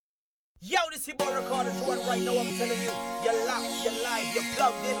Yo, this is Boy Recorders one right now, I'm telling you. You're locked, you're live, you're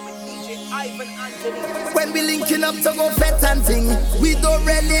plugged in with DJ Ivan Anthony. When we linking up to go fet and thing, we don't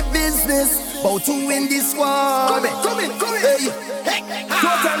really business, about to win this war. Come in, hey.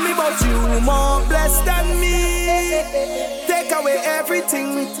 Don't tell me about you, more blessed than me. Take away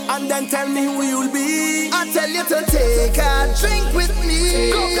everything, and then tell me who you'll be. I tell you to take a drink with me.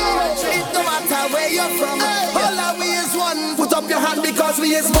 It don't matter where you're from, all our we is one. Put up your hand because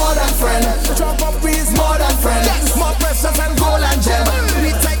we is more than friend. Jump up, we is More than friend, more precious than gold and gem.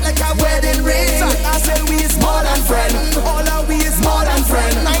 We tight like a wedding ring. I say we is More than friend, all our we is more than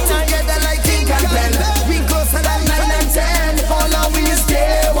friend. Night together like ink and pen. We closer than 9 and 10. All our we is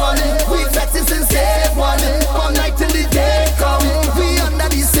day one. We flexing since day one. From night till the day come. We under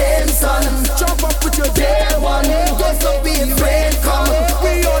the same sun. jump up with your Day one, don't stop being afraid come.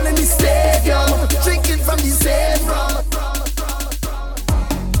 We all in the stadium, drinking from the same rum.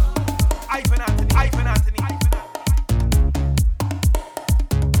 Ivan Anthony.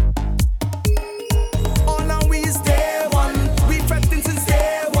 All our we is day one. We fretting since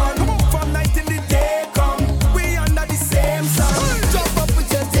day one. From night till the day come. We under the same sun. Jump up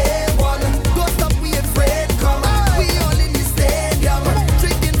with your day one, don't stop being afraid come. We all in the stadium,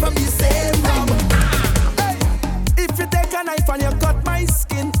 drinking from the same rum. If you take a knife and you cut my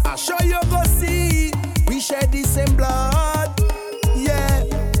skin, I'll show you go see. We share the same blood. Yeah.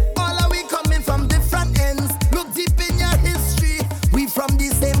 All are we coming from different ends. Look deep in your history. We from the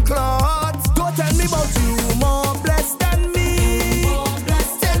same cloth. Don't tell me about you, more blessed than me.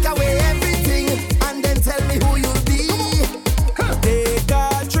 Take away everything and then tell me who you'll be. Take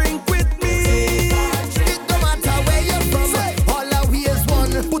a drink with me. It don't matter where you're from. All are we is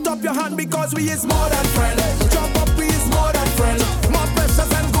one. Put up your hand because we is more than friend. Jump up, we is more than friend. More precious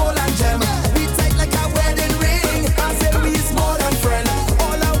than gold and gem. We tight like a wedding ring. I say we is more than friend.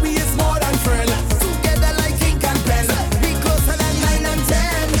 All our we is more than friend. Together like ink and pen. We closer than 9 and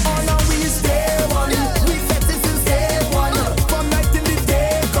 10. All our we is day one. We set it since day one. From night till the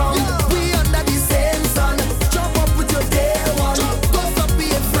day come. We under the same sun. Jump up with your day one. Don't stop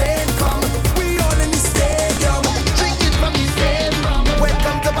being afraid come. We all in the stadium. Drinking from the same rum.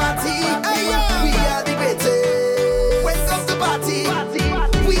 Welcome to party. We are the greatest. Welcome to party.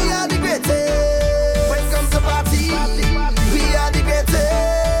 We are the greatest. Welcome to party. We are the greatest.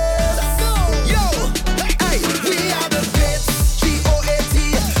 Yo, hey, we are the greats. GOAT,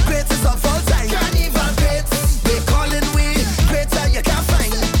 greatest of all time. Carnival greats. They calling we greater you can't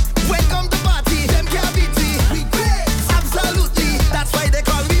find. Welcome to party. Them can't beat we. We great. Absolutely. That's why they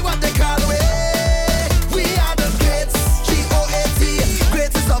call me what they call we. We are the greats. GOAT,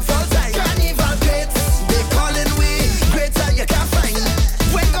 greatest of all time. Carnival greats. They calling we greater you can't find.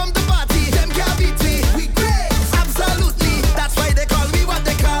 Welcome to party. Them can't beat we. We great. Absolutely. That's why they call me what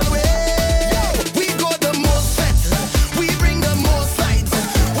they call we. We go the most fet. We bring the most lights.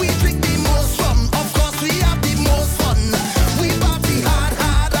 We drink the most rum. Of course we have the most fun. We party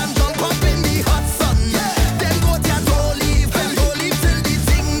hard and jump up in the hot sun. Them go there don't leave till the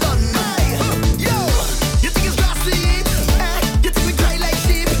thing done. Yo, you think it's grass to eat? You think we cry like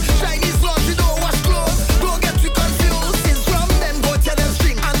sheep? Chinese blood, we don't wash clothes. Don't get too confused. It's from them go tell them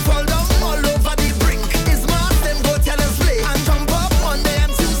string and fall down all over the brink. It's mass them go tell them play and jump up Monday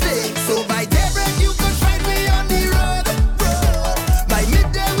and Tuesday. So by daybreak you could find me on the road. By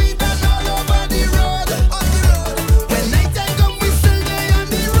midday we done all over the road. When night time come we still day on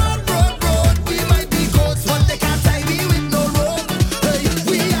the road. We might be ghosts but they can't tie me with no rope. Hey,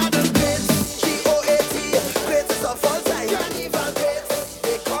 we are the greats. GOAT, greatest of all time. Carnival greats.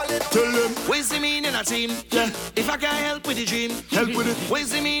 They call it. Tell them. What's the meaning of team? Yeah. If I can help with the dream, Help with it.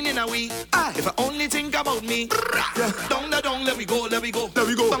 What's the meaning of we? If I only think about me, Yeah. down the down, let me go, let me go. There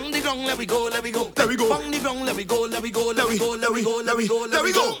we go. Bang the ground, let me go, let me go. There we go. Bang the ground, let me go, let me go, let me go, let me go, let me go, let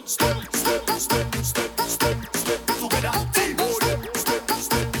me go. Step together.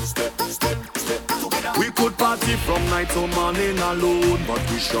 We could party from night to morning alone, but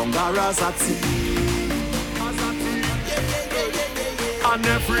we stronger as a team. And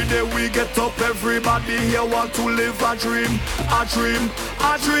every day we get up, everybody here want to live a dream, a dream,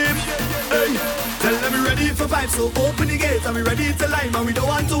 a dream. Hey, tell them we ready for vibes, so open the gate. And we ready to line, and we don't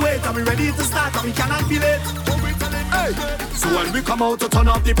want to wait. And we ready to start, and we cannot be late. Hey, so when we come out to turn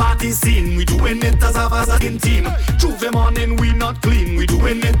up the party scene, we doing it as a team. Tuesday morning we not clean, we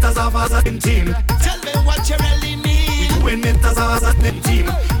doing it as a team. Tell me what you really need. Doing it as a team.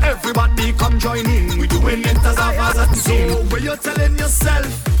 Everybody come join in. We doing it as a team. So when you're telling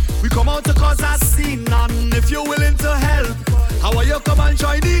yourself, we come out to cause a scene. And if you're willing to help, how are you come and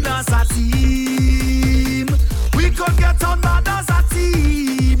join in as a team? We could get on bad as a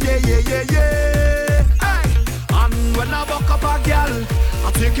team. Yeah, yeah, yeah.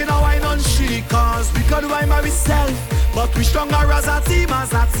 because we can rhyme ourselves, but we stronger as a team,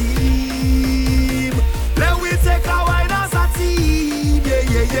 as a team. Let we take a wine as a team, yeah,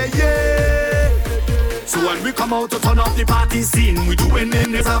 yeah, yeah, yeah. So when we come out to turn up the party scene, we doing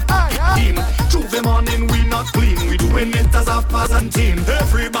it as a team. Tuesday morning we not clean, we doing it as a pleasant team.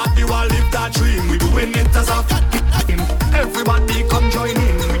 Everybody will live that dream, we doing it as a team. Everybody come join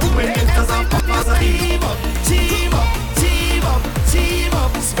in, we doing it as a team. Team up, team up, team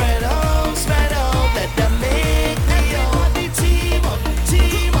up, spread out, let them make me on. Team up,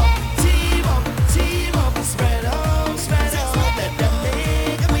 team up, team up, team up, spread out, let them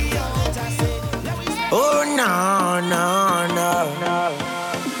make me on. Oh no, no, no, no.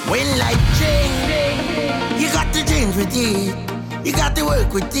 When life change, you got to change with it. You got to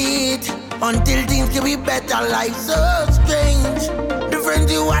work with it until things can be better. Life so strange. The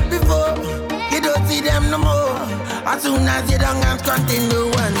friends you had before, you don't see them no more. As soon as you don't have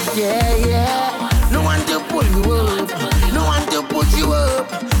continue once, yeah, yeah. No one to pull you up, no one to push you up.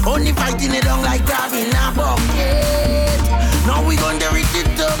 Only fighting it on like grabbing a bucket. Now we gonna reach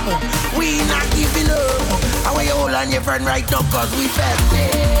it up, we not giving up. I want you hold on your friend right now, cause we festive.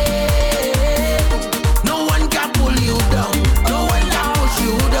 No one can pull you down, no one can push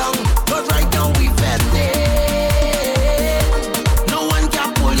you down. Cause right now we festive. No one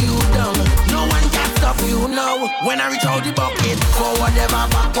can pull you down, no one can stop you now. When I reach out the bucket, forward never,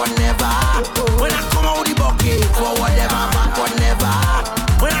 backward never. When I come out the bucket, forward never, backward never.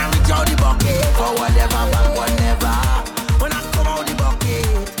 When I reach out the bucket, forward never, backward never. When I come out the bucket,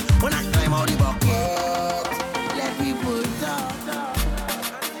 when I climb out the bucket, let me put down.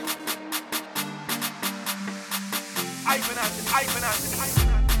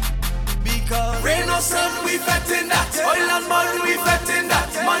 Because rain or sun, we fetting that. Oil and money, we fetting that.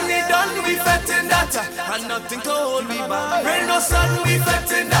 Money done, we fetting that. And nothing to hold me back. Rain or sun, we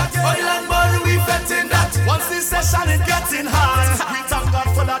fetting that. Oil and money, we fetting that. Once this session is getting hot, we thank God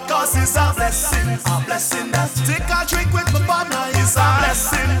for that, cause it's a blessing that. Take a drink with my partner, it's a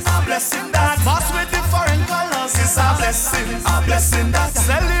blessing that. Mass with the foreign colors, it's a blessing that.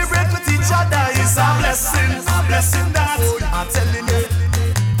 Celebrate with each other, it's a blessing that. I'm telling you.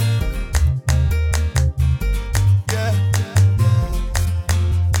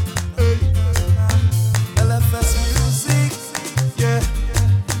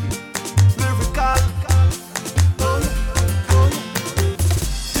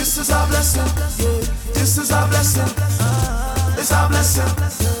 This is our blessing. It's our blessing.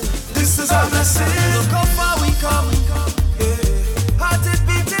 This is our blessing. Look how far we come. Yeah. Heart is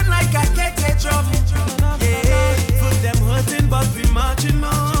beating like a KK drum. Yeah. Foot them hurting, but we marching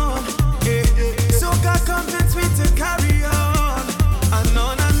on. Yeah. So God convince me to carry on and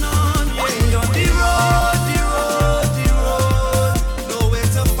on and on. Yeah. On the road. Nowhere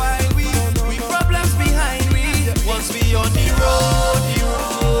to find we problems behind we. Once we on the road.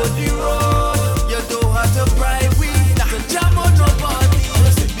 To bribe we, to jam on nobody.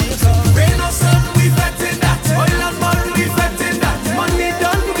 Rain or sun, we fetting that. Oil and money, we fetting that. Money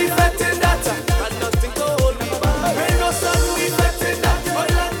done, we fetting that. And nothing to hold me back. Rain or sun, we fetting that.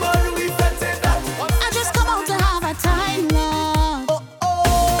 Oil and money, we fetting that. I just come out to have a time now.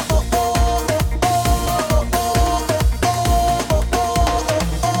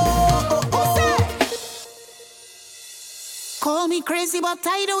 Call me crazy, but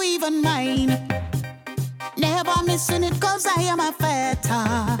I don't even mind. Never missing it cause I am a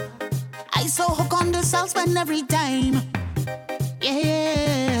fighter. I so hook on the I'll spend every time.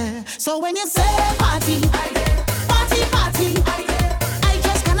 Yeah. So when you say party, party, I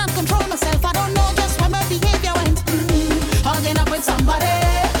just cannot control myself. I don't know just where my behavior went. Hugging up with somebody,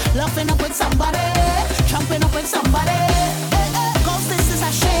 laughing up with somebody, jumping up with somebody. Cause this is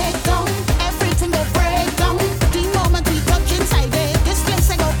a shakedown. Everything will break down. The moment we touch inside it, this place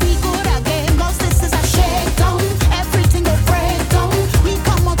I go be good again. Cause this is a shakedown. Everything will break down. We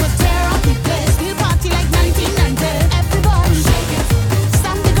come out to tear up the place. We'll party like 1990. Everybody shake it.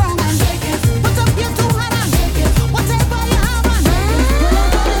 Stamp the ground and shake it. Put up your two hands and shake it. Whatever you have and shake it.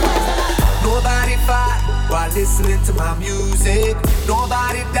 Nobody fight while listening to my music.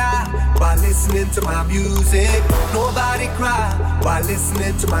 Nobody die while listening to my music. Nobody cry while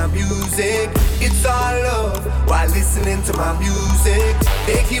listening to my music. It's all love while listening to my music.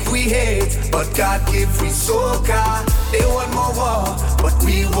 They give we hate, but God give we soca. They want more war, but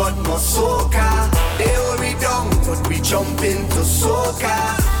we want more soca. They hurry down, but we jump into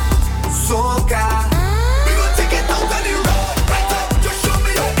soca. Soca. We gon' take it out on the road. Right up, just show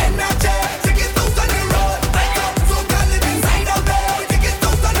me your energy. Take it out on the road. Right up, soca live inside of me. We take it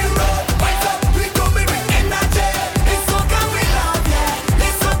out on the road. Right up, we coming with energy. It's soca we love, yeah.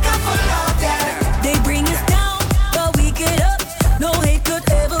 It's soca for love, yeah.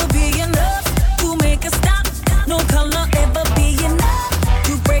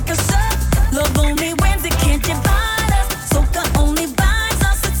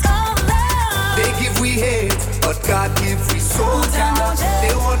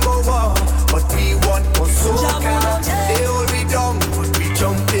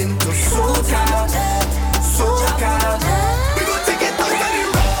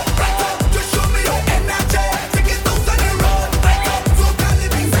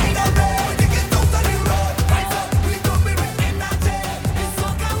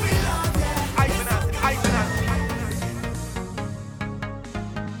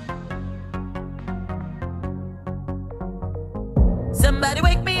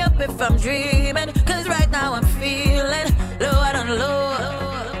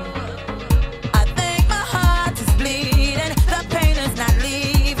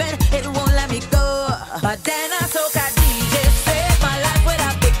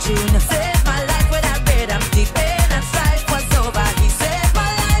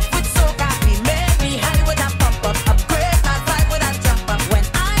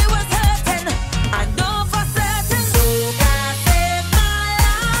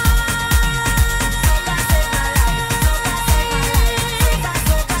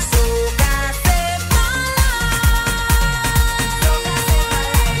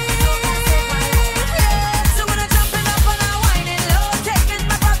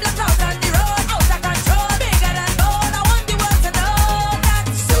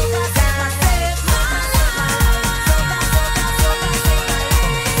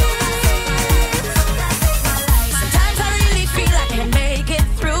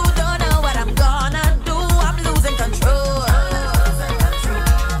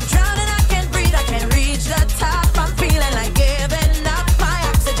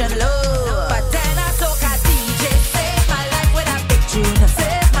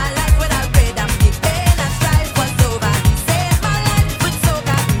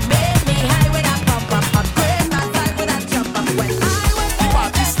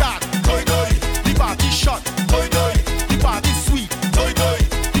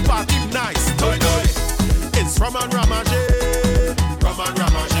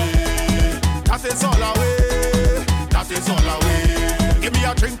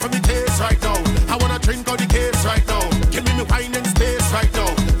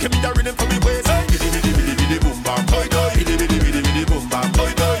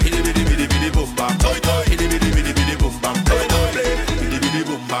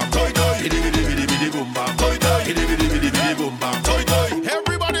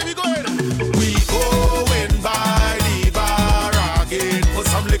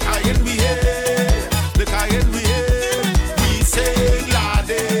 Look how in we here, look how in we here. We sing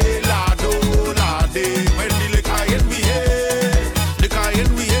Lade, Lado, Lade. When the look how in we here, look how in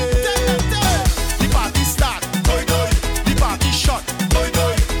we here. The party start, doi doi. The party shot, doi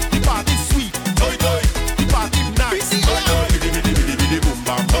doi. The party sweet, doi doi. The party nice, doi doi. Bidi bidi bidi bidi boom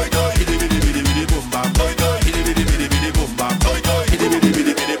bam, doi doi. Bidi bidi bidi bidi boom bam, doi doi. Bidi bidi bidi bidi boom bam, doi doi. Bidi bidi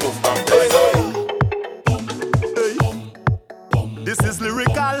bidi bidi boom bam, doi doi. This is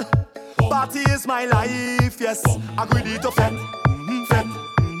lyrical. Party is my life, yes. Agree to fet, fet,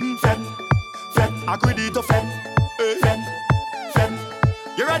 fet, fet. Agree to fet, fet, fet.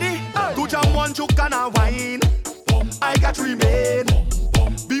 You ready? To jam one chook and a wine. I got remain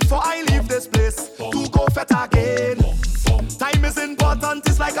before I leave this place to go fet again. Time is important,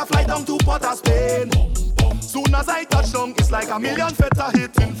 it's like a flight down to Port of Spain. Soon as I touch down, it's like a million feta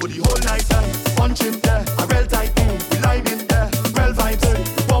hitting for the whole night. Punching there, a real tight, we line in there, real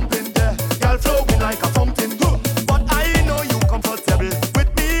vibes, pumping there, girl flowing like a fountain. But I know you comfortable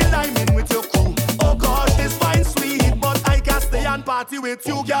with me liming with your crew. Oh gosh, this wine sweet, but I can't stay and party with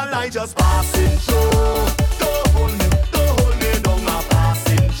you, girl. I just passing through. Don't hold me down, I'm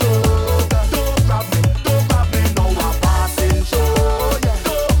passing through. Don't grab me now, I'm passing through.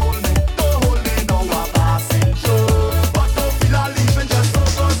 Don't hold me now, I'm passing through. But don't feel like leaving just so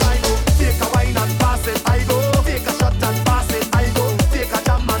cause I go. Take a wine and pass it, I go. Take a shot and pass it, I go. Take a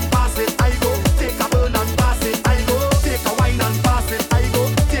jam and pass it, I go. Take a burn and pass it, I go. Take a wine and pass it, I go.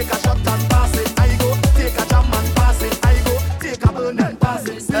 Take a shot and pass it, I go. Take a jam and pass it, I go. Take a burn and pass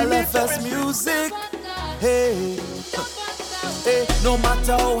it. LFS music, hey, hey. No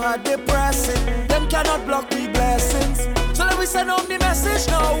matter how hard they press it, them cannot block me blessings. So let me send home the message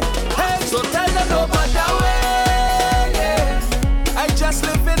now. Hey, so tell them no matter way. Yeah. I just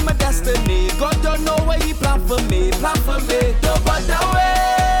live in my destiny. God don't know where He plan for me, plan for me. No matter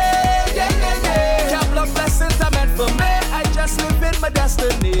way. Yeah, yeah, yeah. Can't block blessings are meant for me. I just live in my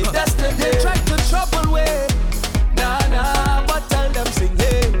destiny, destiny. They try to trouble way. Nah, but tell them sing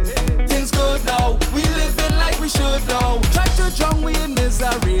hey. Things good now, we living like we should now. Try to drown we in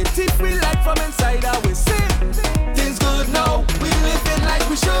misery. Thief we like from inside our we sin. Things good now, we living like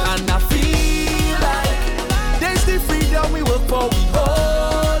we should. And I feel like there's the freedom we work for we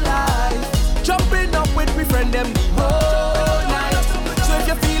whole life. Jumping up with we friend them the whole night. So if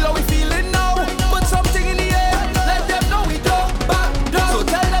you feel how we feeling now, put something in the air. Let them know we don't back down. So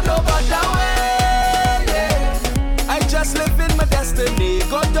tell them no back down way. Yeah. I just live in my destiny.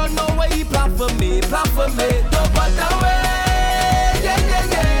 God don't know where He plan for me, plan for me. No back down way. Yeah, yeah,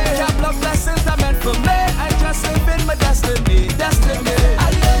 yeah. Can't block blessings are meant for me. I just live in my destiny, destiny.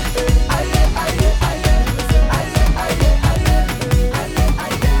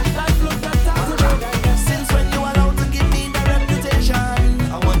 Since when you allowed to give me the reputation?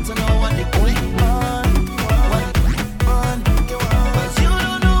 I want to know what you're going on. Cause you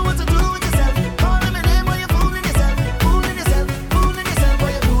don't know what to do with yourself. Calling my name while you're fooling yourself. Fooling yourself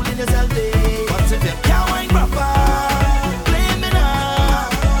while you're fooling yourself, eh? But if you can't wine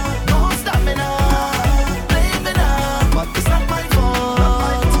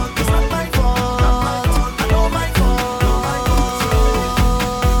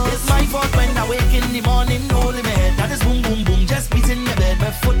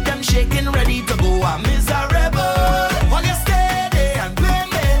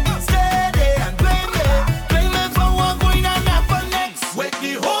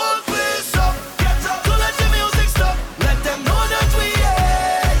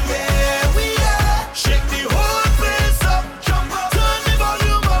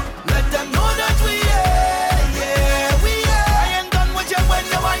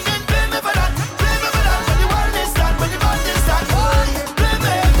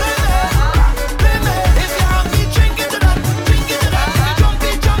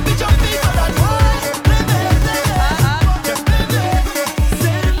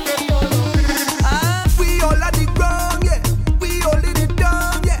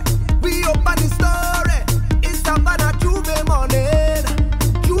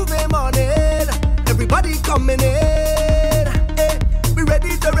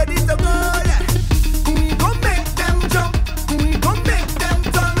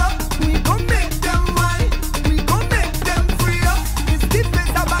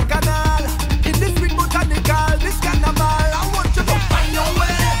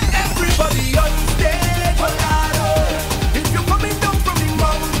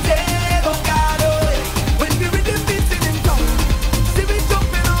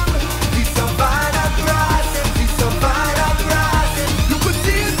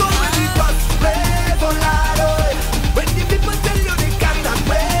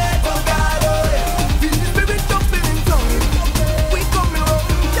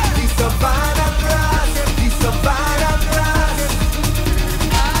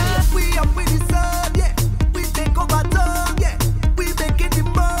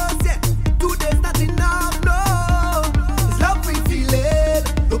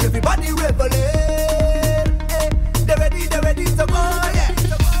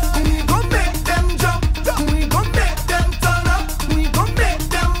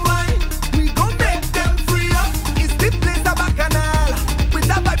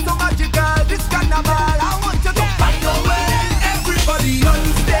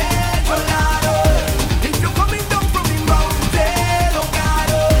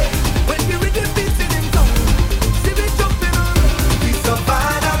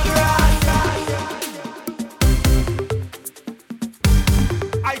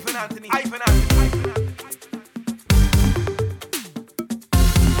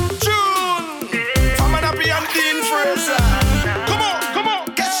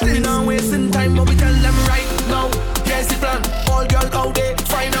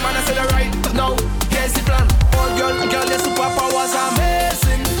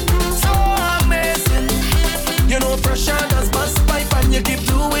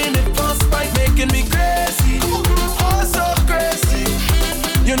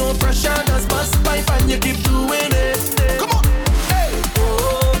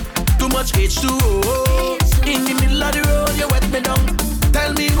H2O. In the middle of the road, you wet me down.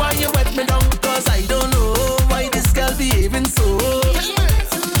 Tell me why you wet me down, cause I don't know why this girl behaving so.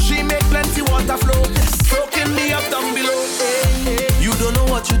 She make plenty water flow, soaking me up down below. You don't know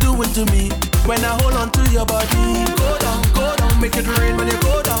what you're doing to me when I hold on to your body. Go down, make it rain when you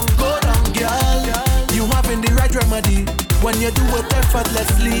go down, girl. You having the right remedy when you do it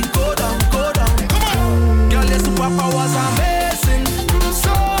effortlessly. Go down. Girl, your superpowers are amazing,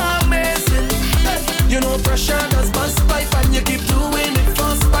 so amazing. You know pressure does bust pipe and you keep doing it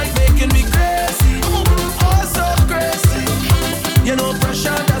fast pipe, making me crazy, oh so crazy. You know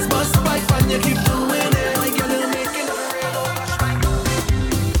pressure does bust pipe and you keep doing it. My girl, you're making it real.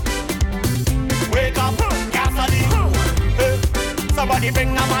 Wake up, gasoline. Somebody bring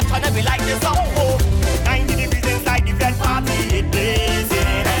a match and we like this song. 90 degrees inside the bed party, it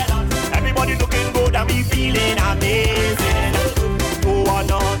blazing. Everybody looking good and we feeling amazing. Oh,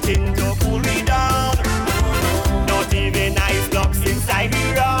 nothing to cool me down. Not even nice locks inside the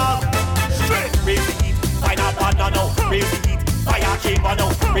room. Straight, raise the heat, find a partner now. Raise the heat, fire chamber now.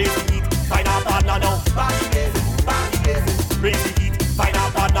 Raise the heat, find a partner now. Party blazing. Raise the heat, find a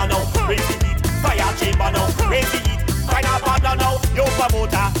partner now. Raise the heat, fire chamber now. Raise the heat, find a partner now. Yo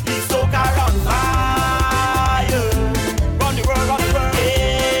promoter, he's so car on fire. Run the world,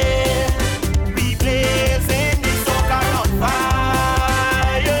 yeah. We blazing, he's so car on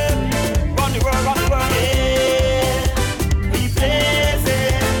fire. Run the world, yeah. We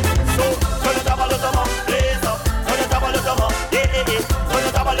blazing. So turn it up a little more, blaze up. Turn it up a little more, yeah. Turn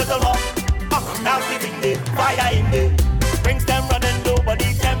it up a little more. Now the in the fire in the brings them running,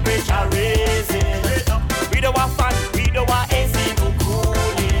 nobody temperature raising. We don't want fun, we don't want AC, no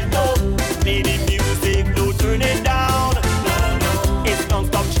cooling, no. Play the music, no turning down. No. It's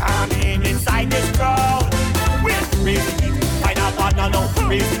non-stop charming inside this crowd. Raise the heat, find a partner now.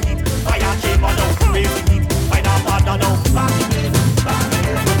 Raise the heat, fire chamber now. Raise the heat, find a partner now.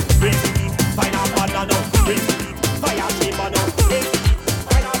 Raise the heat, find a partner now. Raise the heat, fire chamber now. Raise the heat,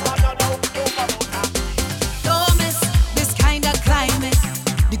 find a partner now. Don't miss this kind of climate.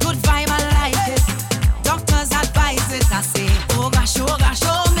 The good vibe, I like it. Doctors advise it. I say, oh gosh,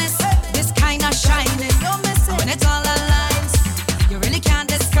 don't miss this kind of shining. Don't miss it. When it all aligns, you really can't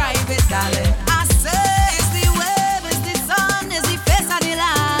describe it, darling. I say, it's the wave, it's the sun, it's the face of the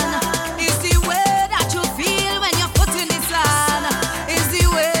land.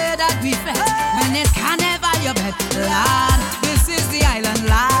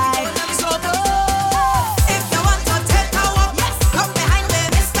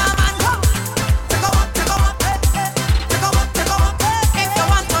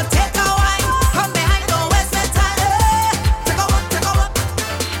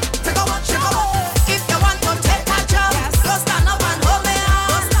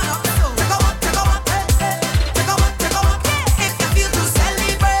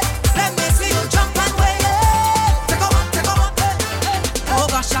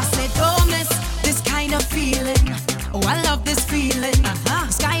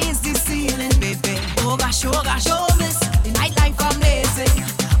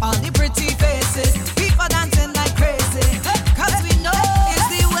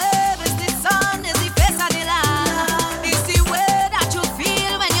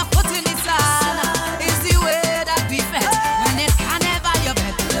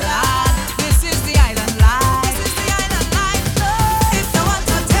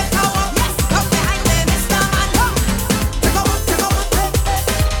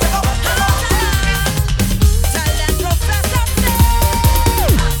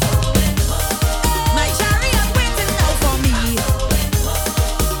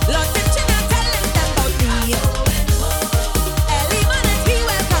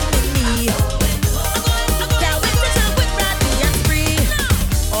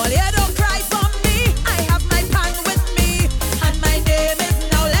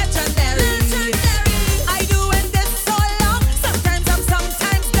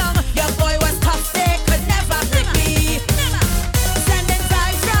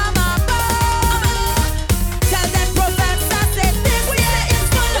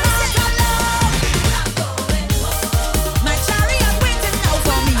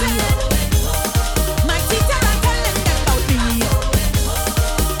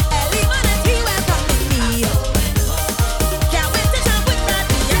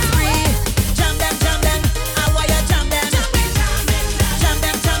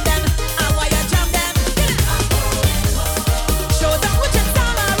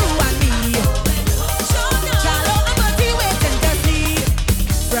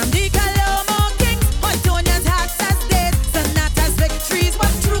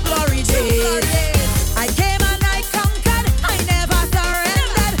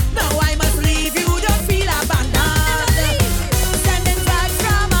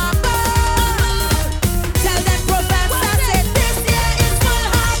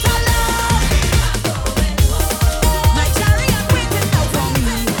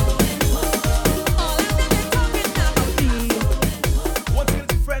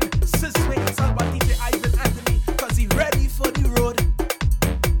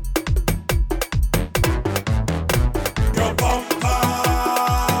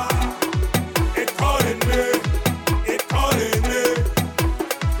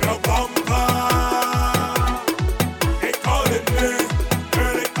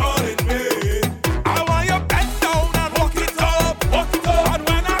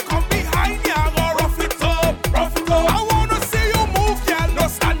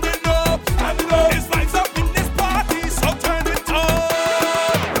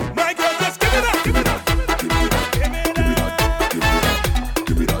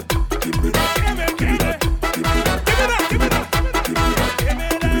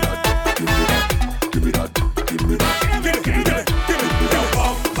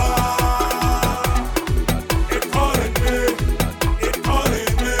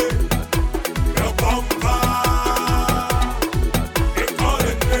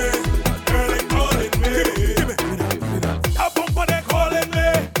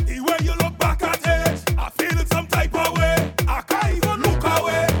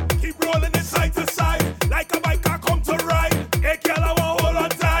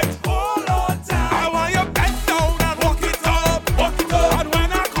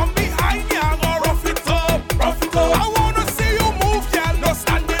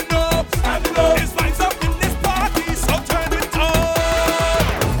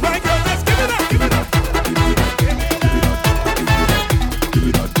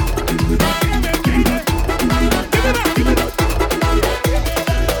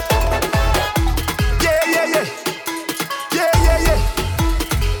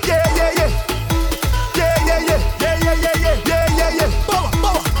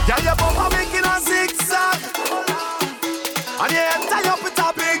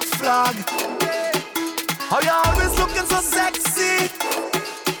 bag. How you always looking so sexy?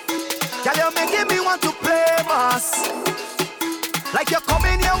 Girl, you're making me want to play mass. Like you're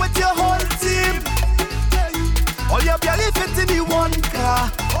coming here with your whole team. All your belly fit in the one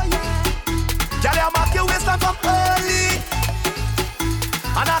car. Girl, you mark your waistline from early.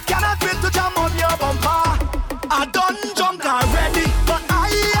 And I cannot wait to jam on your bumper. I done drunk already, but I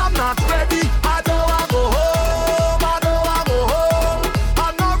am not ready. I don't want to go home, I don't want to go home.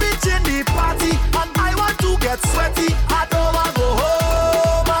 I'm not reaching the party, and I want to get sweaty. I don't want to go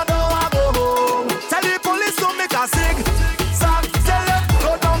home, I don't want to go home. Tell the police to make a sig. Sang, tell them,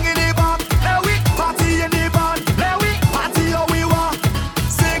 go down in the back. Let we party in the band. Let we party how we want.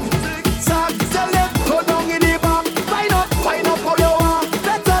 Sing, sang, tell them, go down in the back. Wind up how you want.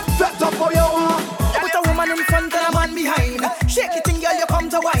 Let up how you want. Put a woman in front and a man behind. Shake it, girl, you come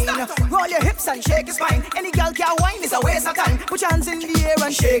to wine. Roll your hips and shake your spine. Any girl can wine, it's a waste of time. Put your hands in the air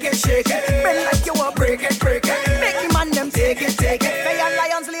and shake it, shake it. Bend like you want break it, break it. Make the man them take it, take it. They and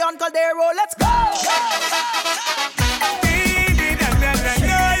Lions, Leon Caldero, let's go.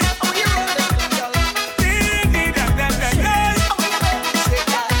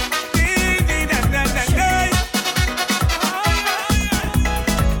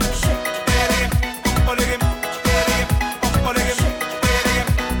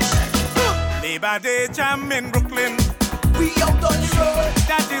 Day jam in Brooklyn. We out on the road.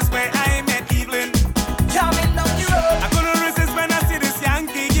 That is where I met Evelyn. Jamming down the road. I couldn't resist when I see this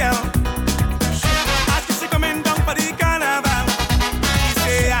Yankee girl. Ask if she coming down for the carnival. She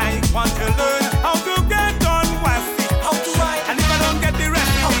say I want to learn how to get on wassy. How to ride. And if I don't get the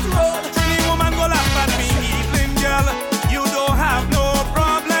rest, how to roll. the woman go laugh at me. Evelyn girl, you don't have no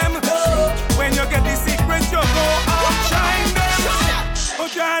problem. No. When you get the secret, you go out shine them.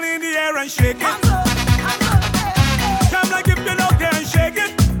 Put your hand in the air and shake it. Jam like if you don't care and shake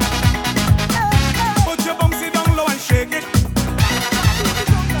it. Put your bouncy down low and shake it.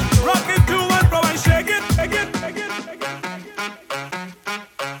 Rock it to and fro and shake it. Shake it, shake it, shake it.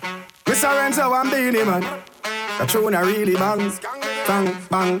 Mr. Renzo and Beanie Man, the tune a really bangs. Bang,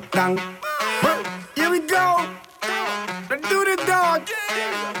 bang, dang. Well, here we go. Let's do the dog.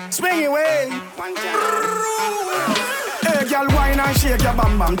 Swing away. Hey, girl, wine and shake your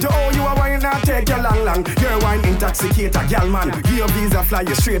bam bam. To all you a wine and take your long long. Your wine intoxicate a girl man. Give your visa, fly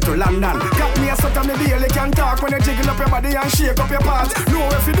you straight to London. Got me a suck on the daily can talk when you jiggle up your body and shake up your parts. No,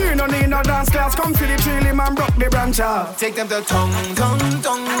 if you do, no need no dance class. Come for the trailing man, broke the branch off. Take them to tongue, tongue,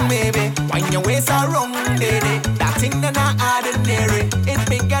 tongue, baby. Wind your waist around, baby. That thing that not ordinary. It's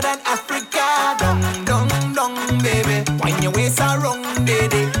bigger than Africa. Dung, dung, dung, baby. Wind your waist around,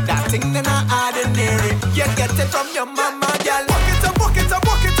 baby. That thing that not ordinary. You get it from your mama, girl. Walk it up, walk it up,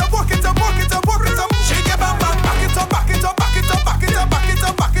 walk it up, walk it up, walk it up, walk it up. Shake your bam bam. Back it up, back it up, back it up, back it up, back it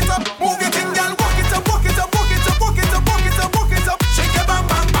up, back it up. Move your thing, girl. Walk it up, walk it up, walk it up, walk it up, walk it up, walk it up. Shake your bam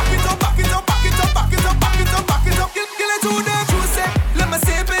bam. Back it up, back it up, back it up, back it up, back it up, back it up. Get it to the truth, say. Let me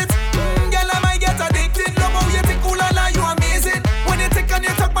sip it. Girl, I might get addicted. Love how you think, ooh la la, you amazing. When you take and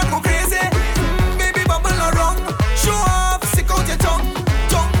you talk, man, go crazy. Baby, bubble around. Show off, stick out your tongue.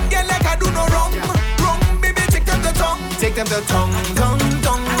 Tongue, get like I do no wrong. Wrong, baby, take them to tongue. Take them to tongue, tongue,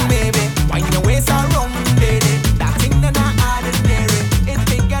 tongue, baby. Wind your waist around, baby. That thing that not ordinary. It's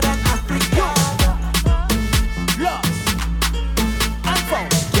bigger than Africa. Lost and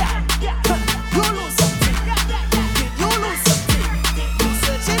found. Yeah. You lose something. You lose something. You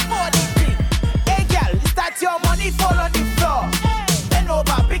searching for the thing. Hey, girl, is that your money fall on the floor? Bend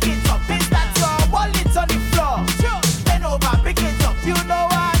over, pick it up. Is that your wallet on the floor? Bend over, pick it up. You know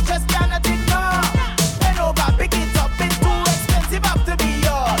I just cannot ignore. Bend over, pick it up. It's too expensive up to be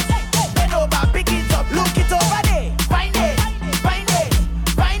yours. Bend over, pick it up. Look it over there. Find it, find it,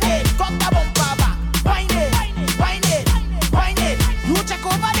 find it. Cock the bumper back. Find it, find it, find it. You check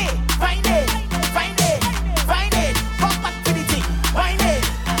over there. Find it, find it, find it. Come back to the thing. Find it,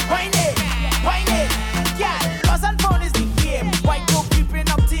 find it, find it. Yeah, lost and found is the game. Why you creeping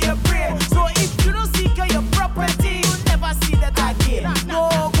up to your brain? So if you don't seek your property, you'll never see that again.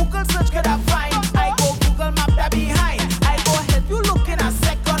 No Google search could I find. I go Google map that behind. I go help you look in a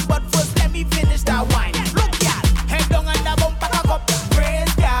second, but first let me finish that wine. Look, y'all, head down and the bumper cock up. Praise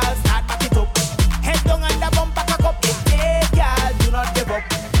y'all, start back it up. Head down and the bumper cock up. Hey, y'all, do not give up.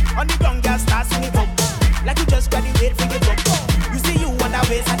 On the ground, y'all, start swing it up. Like you just graduate, bring it up. You see you on the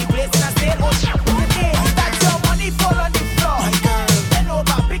waist and the place in a state. Oh, shit, hey, that's your money fall on the floor. My girl, Bend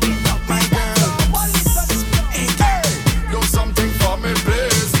over, pick it up. my girl. Wallet on the floor. Hey, girl, do something for me,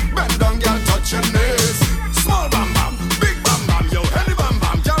 please. Bend down, girl, touch your knees. Small bam bam, big bam bam, yo, heavy bam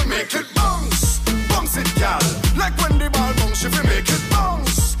bam, girl, make it bounce, bounce it, girl. Like when the ball bounce, if you make it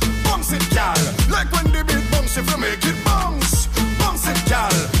bounce, bounce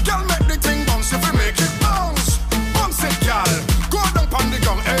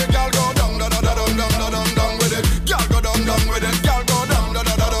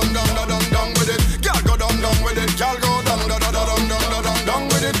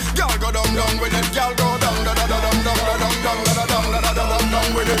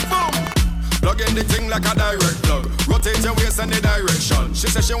bend the thing like a direct plug. Rotate your waist in the direction. She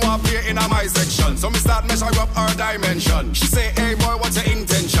say she want play in my section, so me start measure up her dimension. She say, hey boy, what's your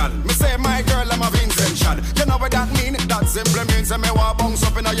intention? Me say, my girl, I'm of intention. You know what that mean? That simply means that me want bounce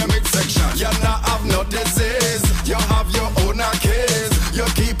up in your midsection. You not have no disease, you have your own case. You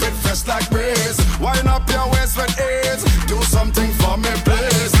keep it fresh like breeze. Wind up your waist with ease. Do something for me,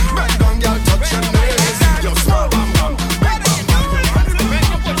 please. Bend down, girl, touch your knees. You swell, bam bam.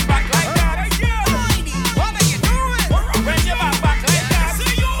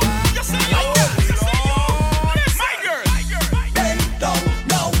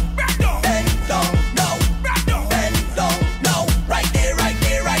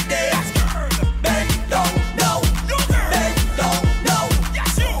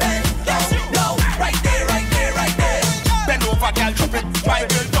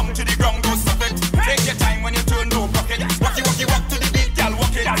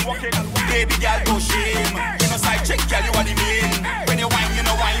 Baby girl, go shame. You know side chick, girl, you what I mean. When you whine, you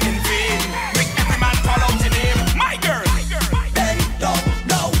know whine in vain. Make every man call out your name. My girl. Bend down,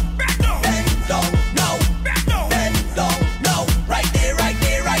 no. Bend down, no. Bend down, no. Right there, right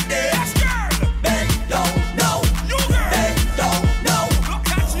there, right there. Bend down, no. Bend down, no.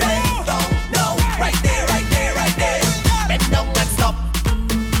 Bend down, no. Right there, right there, right there. Bend down and stop.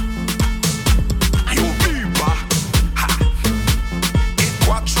 You viva, ha. In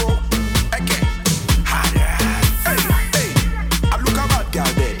quattro.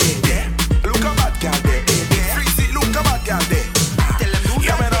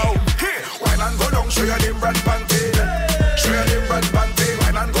 Show your them brand panty. Show your them brand panty.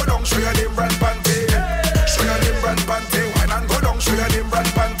 Wine and go down. Show your them brand panty. Show your them brand panty. Wine and go down. Show your them brand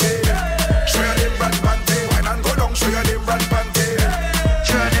panty. Show your them brand panty. Wine and go down. Show your them brand panty.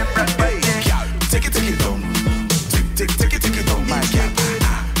 Show your them brand panty. Take it down. Take it down, my girl.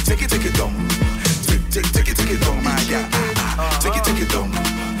 Take it down. Take it down, my girl. Take it down.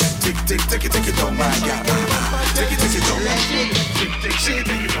 Take it down, my girl. Take it down. Shake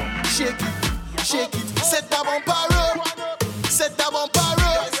it down. Shake it, set ta bumper up, set ta bumper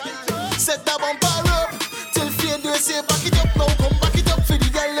up, set ta bumper up. Till fade say back it up now, come back it up for the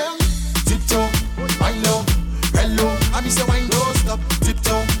girl them. Tiptoe, wine low, hello. I me say wine don't stop.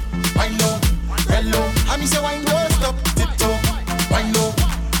 Tiptoe, wine low, hello. I me say wine don't stop. Tiptoe, wine low,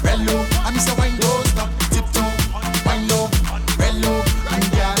 hello. I me say wine don't stop. Tiptoe, wine low, hello. And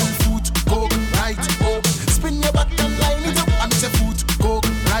girl foot go right up, spin your back and line it up. I me say foot go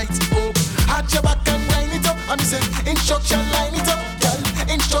right up. Arch your back and wind it up. I me say instruction line it up, girl.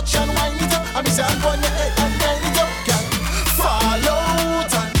 Instruction wind it up. I me say hand on your head and wind it up, girl. Fall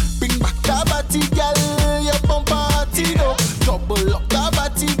out and bring back the body, girl. Your bumper party up, double up the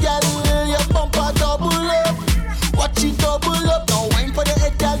body, girl. Your bumper double up. Watch it double up. Now wine for the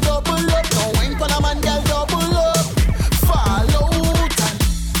head, girl. Double up. Now wine for the man, girl. Double up. Fall out and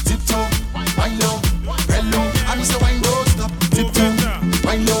tiptoe, wine low, hello. I me say wine don't stop. Tiptoe,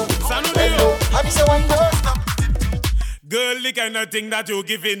 wine low. Girl, the kind of thing that you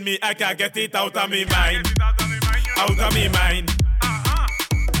giving me, I can't get it out of me mind. Out of me mind.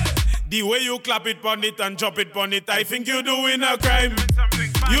 The way you clap it pon it and drop it pon it, I think you doing a crime.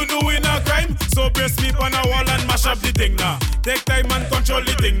 You doing a crime. So brace me on a wall and mash up the thing now. Take time and control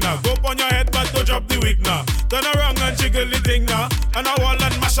the thing now. Go on your head but don't drop the wig now. Turn around and jiggle the thing now. On a wall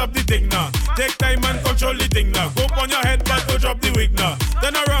and mash up the thing now. Take time and control the thing now. Go on your head but don't drop the wig now.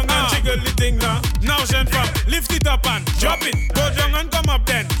 Turn around and jiggle the thing now. Now Jeune Femme, lift it up and drop it. Go down and come up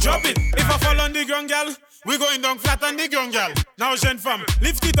then, drop it. If I fall on the ground, girl, we going down flat on the ground, girl. Now Jeune Femme,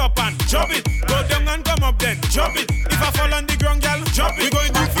 lift it up and drop it. Go down and come up then, drop it. If I fall on the ground, girl, drop it. We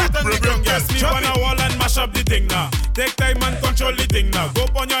going down flat on the ground, girl. Sleep on a wall and mash up the thing now. Take time and control the thing now. Go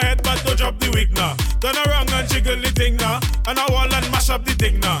on your head but don't drop the wig now. Turn around and jiggle the thing now. On a wall and mash up the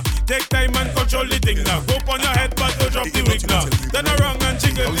thing now. Take time and control the thing now. Go on your head but don't drop the wig now. Turn around and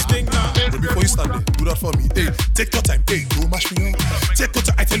jiggle the thing now. Before you start there, do that for me. Hey, take your time. Hey, don't mash me up. Take your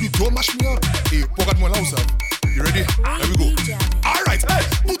time. I tell you, don't mash me up. Hey, pocket more loud, sir. You ready? Here we go. Alright, hey,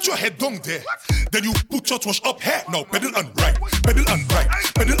 put your head down there. Then you put your touch up here. Now pedal and right, pedal and right,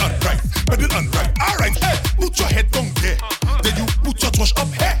 pedal and right, pedal and right. Alright, hey, put your head down there. Then you put your touch up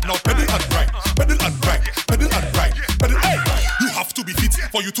here. Now pedal and right, pedal and right, pedal and right, pedal. Hey, you have to be fit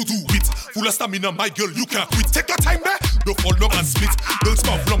for you to do it. Full of stamina, my girl, you can't quit. Take your time there. Don't fall down and split. Don't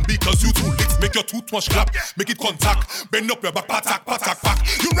stop long because you too late. Make your toothbrush clap, make it contact. Bend up your back, patak, patak, pack.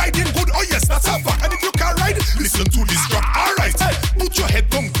 You riding good, oh yes, that's a fact. And if you can't ride, listen to this track. Alright, hey, put your head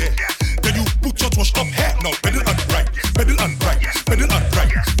down there. Then you put your touch up here. Now pedal and right, pedal and right, pedal and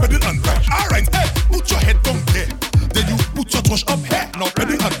right, pedal and right. Alright, hey, put your head down there. Then you put your touch up here. Now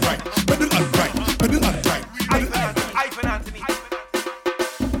pedal and right, pedal and right,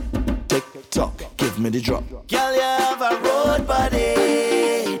 the drop. Girl, you have a road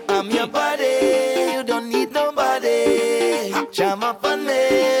body. I'm your body. You don't need nobody. Jam up on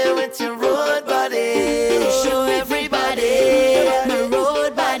me with your road body. Show everybody my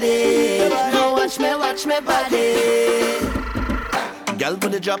road body. Now watch me body. Girl,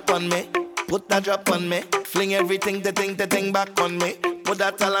 put the drop on me. Put that drop on me. Fling everything, the thing back on me. Put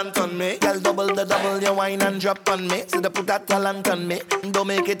that talent on me. Girl, double your wine and drop on me. So they put that talent on me. Don't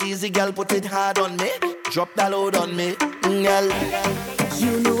make it easy, girl, put it hard on me. Drop that load on me, girl.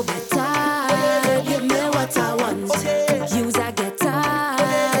 You know better. Give me what I want. Use a guitar,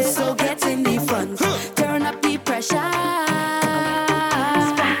 so get in the front. Turn up the pressure.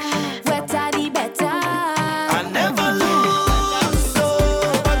 Wetter the better. I never lose. So,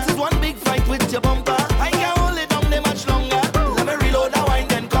 but it's one big fight with your bumper. I can't hold it down there much longer. Let me reload that wine,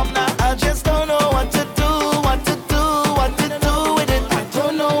 then come now. I just don't know what to do with it. I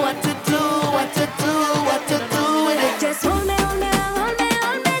don't know what to do with it. Just hold me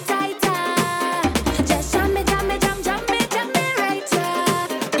tighter. Just jam me righter.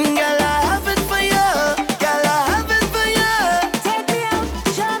 Girl, I have it for you. Take me out,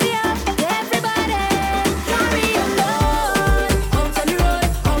 show me up, everybody. Carry a load, out on the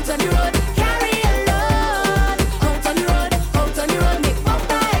road. Carry a load, out on the road. Make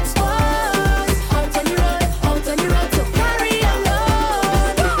bumper expose. Out on the road. So carry a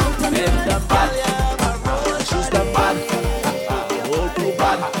load, out on the road. She's the bad, all too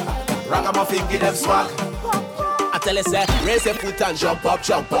bad. Ragamuffin, give them swag. I tell you, say, raise your foot and jump up.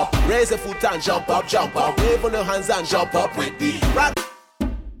 Raise your foot and jump up. Wave on your hands and jump up with the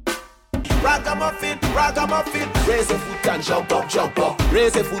ragamuffin. Raise your foot and jump up.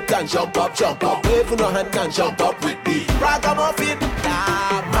 Raise your foot and jump up. Wave on your hands and jump up with the ragamuffin.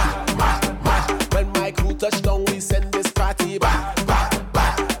 When my crew touch down, we send this party back.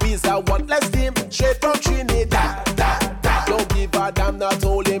 We's a one less team, straight from Trinidad. Don't give a damn, not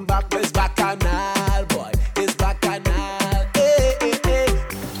holding back. It's bacchanal, boy. It's bacchanal. Hey.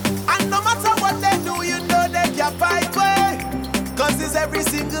 And no matter what they do, you know they can fight way. Cause it's every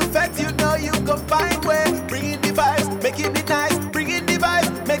single fact, you know you can find way. Bring in the vibes, making it nice. Bring in the vibes,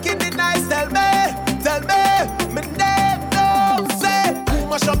 making it nice. Tell me, my name, no. Say, who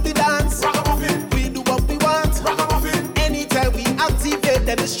mash up the dance? Ragamuffin. We do what we want. Ragamuffin. Anytime we activate,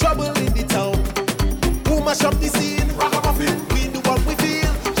 then there's trouble in the town. Who mash up the scene? Ragamuffin. We do what we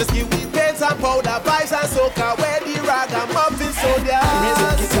feel. Just give me paints and powder, vibes and soca. Where the ragamuffin soldiers. Raise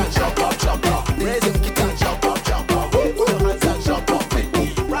your kick and jump up. Raise your kick and jump up. Put your hands and jump up with the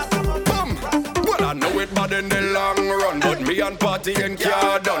ragamuffin. Well, I know it bad in the long run, but me and partying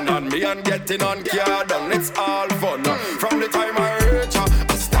car done, and me and getting on car done. It's all fun. From the time I reach a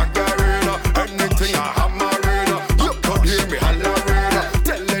staggering, anything I hammering, you could hear me hollering,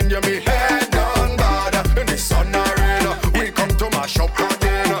 telling you me head down bad in the sun arena. We come to my shop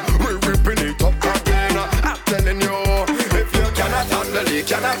again, we ripping it up again. I'm telling you, if you cannot handle the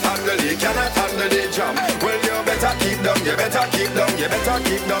jam, well you better keep down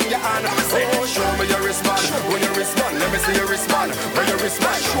your hand. Oh, show me your wristband. When you respond, let me see your wristband. When you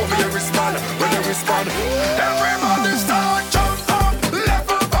respond, show me your wristband. When you respond, everybody start jump up,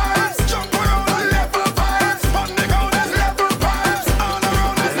 level vibes, jump around, level vibes. On the ground is level vibes, all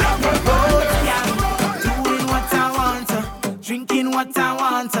around is level vibes. Doing what I want, drinking what I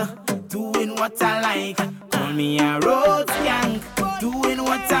want, doing what I like. Call me a road skank. Doing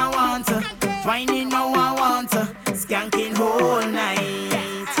what I want, whining how I want, skanking whole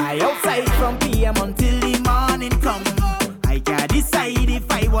night. I outside from PM until the morning come. I can decide if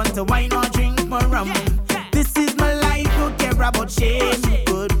I want to wine or drink more rum. This is my life, don't care about shame.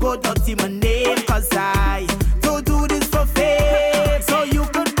 Good, go dirty my name, cause I don't do this for fame. So you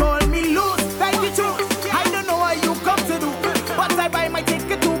could call me loose, like the truth. I don't know what you come to do, but I buy my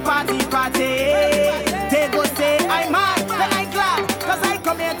ticket to party. They go say I'm mad, then I glad, cause I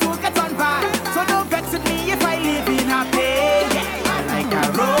come here to get on by. So don't vex with me if I live in happy. I like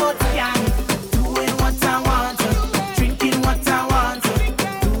a road gang, doing what I want, drinking what I want,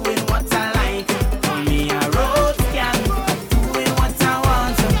 doing what I like. Call me a road gang, doing what I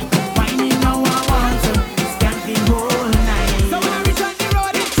want, whining how I want, skanking whole night. So when I reach on the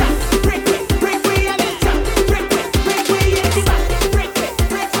road, it's jump, break way, and it's jump, break way, and it's back, break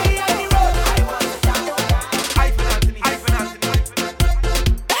way, on the road.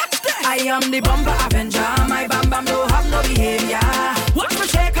 I am the bumper avenger. My bam bam don't have no behavior. Watch me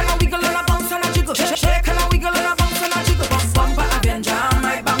shake and a wiggle and a bounce and a jiggle. Shake and a wiggle and a bounce and a jiggle. Bumper avenger.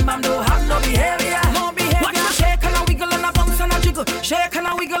 My bam bam don't have no behavior. Watch me shake and a wiggle and a bounce and a jiggle. Shake and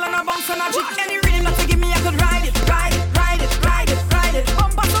a wiggle and a bounce and a jiggle. Any rhythm that you give me, I could ride it.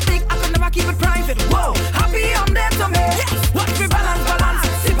 Bumper so big, I could never keep it private. it. Whoa, happy I'm there to me. Watch me balance, balance,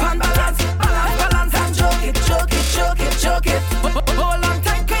 sip and balance, balance, balance and choke it, choke it, choke it, choke it. Hold on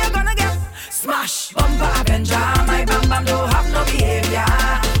tight, 'cause you're gonna get smash. Bumper Avenger, my bam bam don't have no behavior.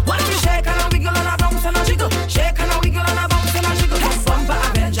 Watch me shake and a wiggle and a bounce and a jiggle. Shake and a wiggle and a bounce and a jiggle. Bumper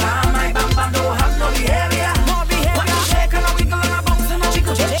Avenger, my bam bam don't have no behavior. No behavior. Watch me shake and a wiggle and a bounce and a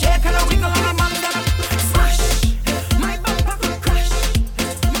jiggle. Shake and a wiggle and a bounce and a smash. My bumper could crash.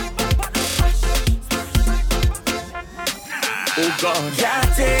 My bumper could crash. Oh God,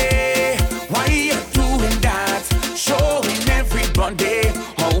 Catty, why you doing that? Showing everybody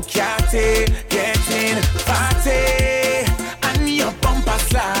how Catty getting fatty and your bumper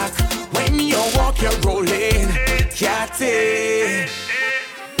slack when you walk you're rolling. Catty,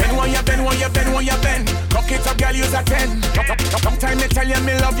 bend when you bend, when you bend, when you bend. Cock it up, girl, use a 10. Long time me tell you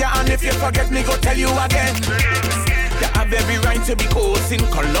me love you, and if you forget me, go tell you again. You have every right to be coasting,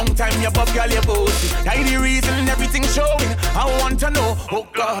 'cause long time you buff, girl, you boasting. That's the reason everything showing. I want to know, oh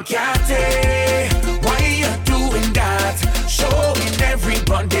God, Catty, why you doing that? Showing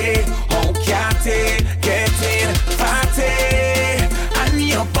everybody how Catty getting fatty and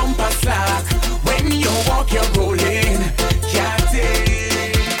your bumper slack when you walk, you're rolling. Catty,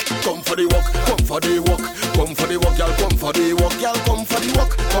 Come for the walk, come for the walk, come for the walk, y'all, come for the walk, y'all, come for the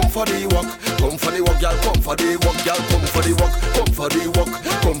walk, come for the walk, come for the walk, y'all, come for the walk, y'all, come for the walk, come for the walk,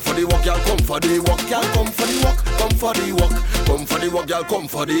 come for the walk, y'all, come for the walk, y'all, come for the walk, come for the walk, come for the walk, y'all, come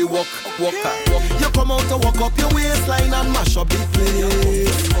for the walk, walk. You come out to walk up your waistline and mash up the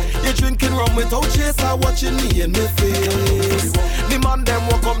place. You drinking rum without chaser, watching me in my face. The man them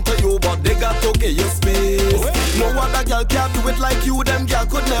will come to you, but they got to get your space. No other girl can do it like you, them girl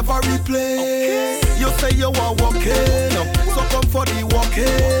could never replace. You say you are walking, so come for the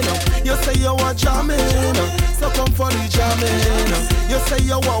walking. You say you are jamming, so come for the jamming. You say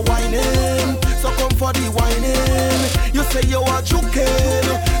you are whining, so come for the whining. You say you are juking,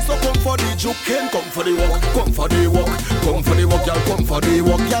 so come for the juking. Come for the walk, come for the walk, come for the walk, y'all, come for the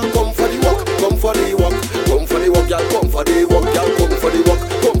walk, y'all, come for the walk, come for the walk, come for the walk, y'all, come for the walk, y'all, come for the walk,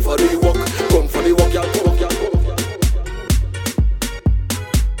 come for the walk, come for the walk, y'all, come for the walk.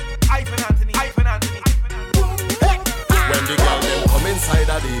 when the girl them come inside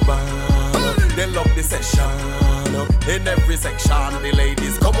of the bar, they love the session. In every section, the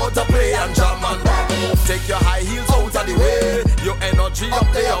ladies come out to play and jam and take your high heels out of the way. Your energy up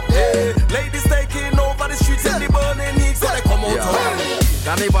there. Ladies taking over the streets in the burning heat, so they come out to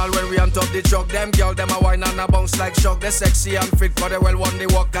Carnival when we on top the truck, them girl them a wine and a bounce like shock. They sexy and fit for the well one they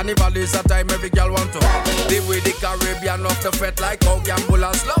walk. Carnival is a time every girl want to live with the Caribbean, love to fet like how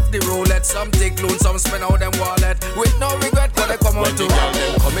gamblers love the roulette. Some take loan, some spend out them wallet with no regret, but they come out to. When the girl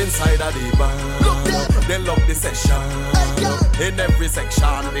them come inside of the bar, they love the session. In every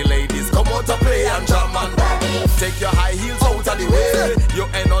section, the ladies come out to play and jam and take your high heels out of the way. Your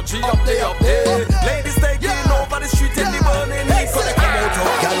energy up there. Ladies taking over the street in the burning heat, so they come out.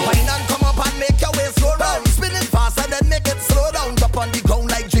 Girl, wine and come up and make your waist slow down. Spin it fast and then make it slow down. Up on the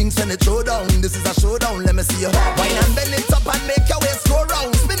ground like drinks and it throw down. This is a showdown, let me see you. Wine and bend it up and make your waist slow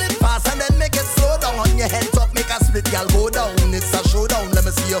round. Spin it fast and then make it slow down. On your head top, make a split, girl, go down. It's a showdown, let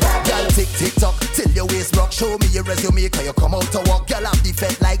me see you. Girl, tick tock till your waist rock. Show me your resume, 'cause you come out to walk. Girl, have the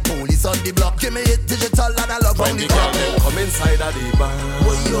fed like police on the block. Give me it digital and I love when the girl them come inside of the bar,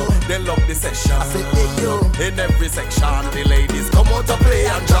 they love the session. I say, hey, yo. In every section, the ladies come out to play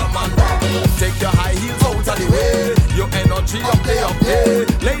and jam and take your high heels out of the way. Your energy up there.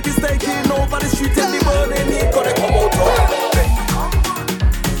 Ladies taking over the street in the burning heat, 'cause they come out to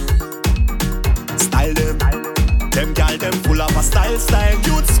Style them gal them full of a style.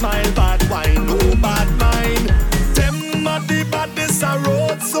 Youth smile, bad wine, no bad mind. Them are the baddest a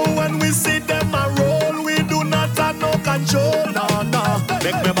road, so when we see them a roll, we do not have no control. No,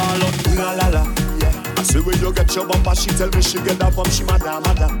 make me ball up, la la la. I say where you get your bumper, she tell me she get that from she mother.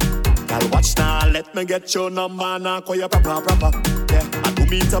 Girl, watch now, let me get your number now, call you proper. Yeah, I do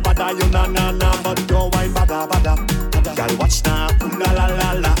me to bother you na, but don't wine bada. Girl, watch now, la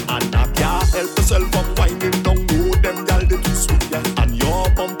la, and I can't help yourself from whining down. No, them girl they too sweet, yeah. And your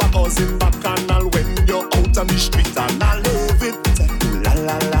bumper causing back canal when you're out on the street, and I love it. La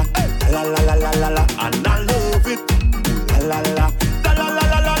la, and I love it. La la.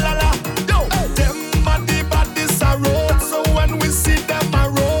 Yo, them are the baddest a road, so when we see them a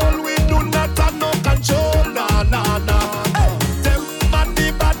roll, we do not have no control. Nah. Them are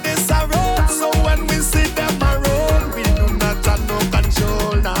the baddest a road, so when we see them a roll, we do not have no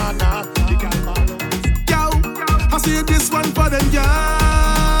control. Nah. Yo,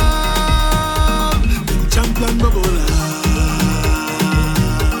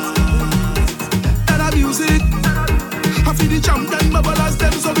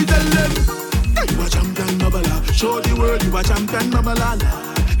 world, you a champion, Babalala.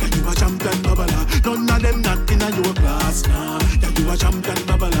 Yeah, you a champion, Babala. None of them not in a your class, nah. Yeah, you a champion,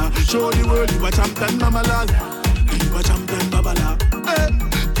 Babala. Show the world, you a champion, Babalala. Yeah, you a champion, Babala.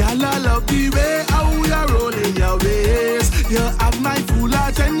 Girl, I love the way how you're rolling your waist. You have my full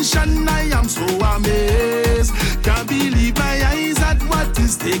attention, I am so amazed. Can't believe my eyes at what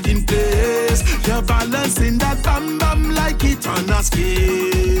is taking place. You're balancing that bam bam like it on a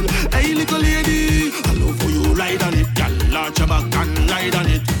scale. Hey little lady, I love how you ride on it. Girl, launch your back and ride on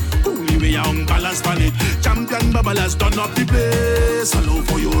it. Only way I'm balanced on it. Champion Babala's done up the place. I love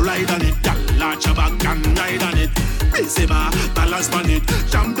how you ride on it. Girl, launch your back and ride on it. Receiver, balance on it.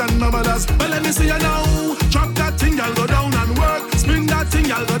 Champion Babala's. Well, let me see you now. Drop that thing, y'all go down and work. Spin that thing,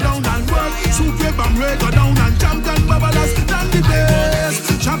 y'all go down and work. Super bam, go down and champion Babala's done the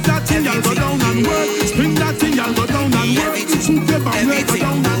place. Drop that thing, y'all go down and work. Spin that thing, y'all go down and work. Super bam, go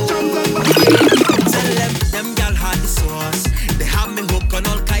down and champion Babala's. Tell them y'all had the sauce. They have me hooked on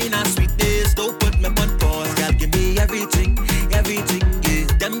all kind of sweetness. Don't put me on pause. Y'all give me everything, everything, yeah.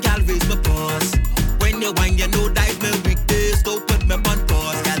 Them y'all raise my pause. When you whine, you know dive me weakness. Don't put me on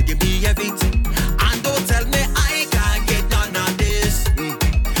pause. Y'all give me everything. And don't tell me I can't get none of this.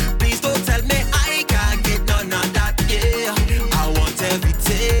 Please don't tell me I can't get none of that, yeah. I want everything.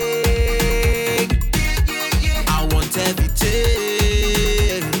 I want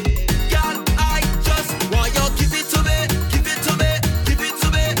everything. Girl, I just want you give it to me, give it to me, give it to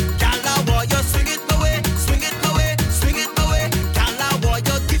me. Girl, I want you swing it my way, swing it my way, swing it my way. Girl, I want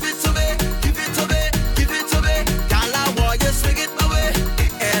you give it to me, give it to me, give it to me. Girl, I want you swing it my way.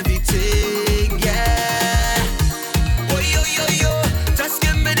 Everything, yeah. Oh yo yo yo, just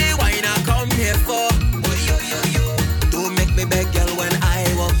give me the wine I come here for. Oh yo yo yo, don't make me beg, girl, when I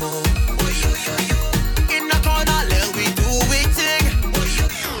want more. Oh yo yo yo, in the corner let we do we thing. Oh yo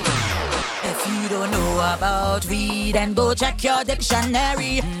yo. If you don't know about weed, then go check your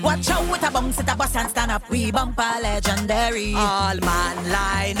dictionary. Watch out with a bounce, it a bus and stand up. We bumper legendary. All man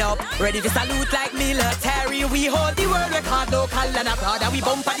line up, ready to salute like military. We hold the world record, local and abroad, and we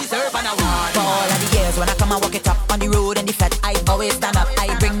bumper deserve an award. For all of the years when I come and walk it up on the road and the fed, I always stand up.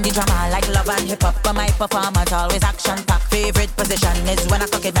 I bring the drama like love and hip hop. But my performance always action packed. Favorite position is when I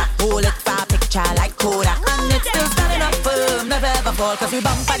cock it back. Hold it for a picture like Kodak. And it's still standing up firm, never ever fall. Cause we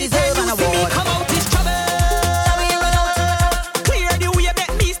bumper deserve an award. Me come out is trouble. Clear the way,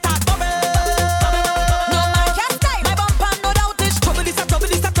 make me start bubble. No man can style. My bumper no doubt is trouble. This a trouble,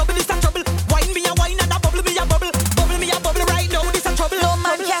 this a trouble, this a trouble. Wine me a wine and a bubble me a bubble. Bubble me a bubble right now, this a trouble. No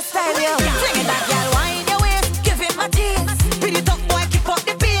man can style you. Bring it back, y'all. Wind your waist, give him a tease. Speed it up, boy, keep up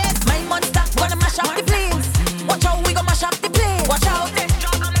the pace. My monster gonna mash up the place. Watch out, we gonna mash up the place. Watch out,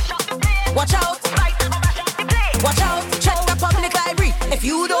 watch out, watch out. Check the public library. If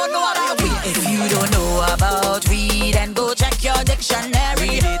you don't know about weed, if you don't know about weed, then go check your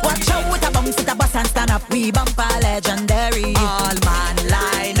dictionary. Watch out with a bounce, with a bus and stand up. We bumper legendary. All man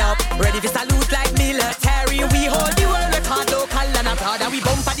line up, ready to salute like military. We hold the world record, local and abroad, and we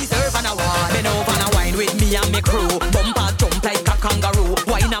bumper deserve an award. Bend over and wine with me and me crew. Bumper jump like a kangaroo.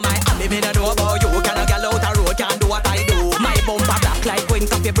 Wine on my alley, me no know about you. Can a girl out a road can do what I do. My bumper black like when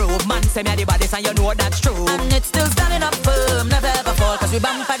coffee brew. Man say me a the baddest and you know that's true. And it's still standing up firm, never ever fall. Cause we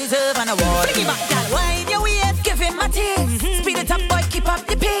bumper deserve an award. Bring it back, girl. Wind your waist, give him a taste. Speed it up, boy, keep up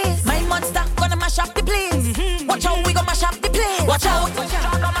the pace. My monster gonna mash up the place. Watch out, we gonna mash up the place. Watch out, watch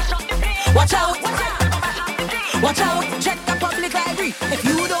out, watch out. Check the public library. If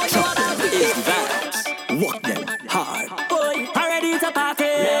you don't know about it, Walk them hard. boy, Ready to party.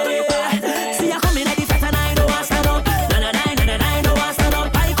 See I come in at the fete and I know I stand up. Na na na na na, I know I stand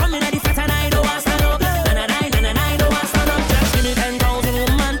up. I come in at the fete and I know I stand up. Na na na na na, I know I stand up. Just give me 10,000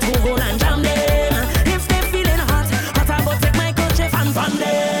 women to hold and jam them. If they feeling hot, I go take my kerchief and run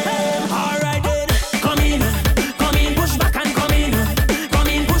them. Alright then, come in, push back and come in,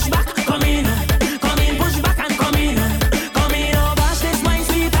 push back, come in, push back and come in, oh gosh, this my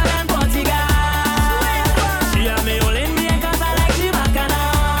sweet and Portugal. She and me all in me 'cause I like the bacana.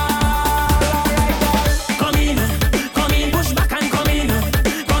 Come in, push back and come in,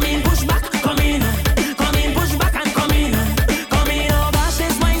 push back, come in, push back and come in, oh gosh,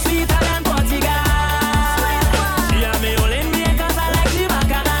 this my sweet and Portugal. She and me all in me 'cause I like the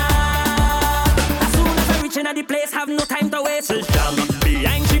bacana. As soon as I reach in the place, have no time to waste. Jam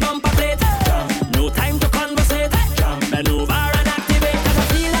behind she bumper plate. No time to conversate. Bend over and activate. 'Cause I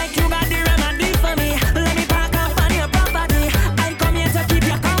feel like you got the remedy for me. Let me park up on your property. I come here to keep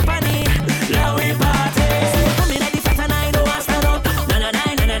your company. Let we party. Come in at the fete and I know I stand up. Na na na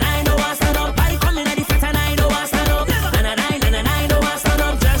na na, I know I stand up. I come in at the fete and I know I stand up. Na na na na na, I know I stand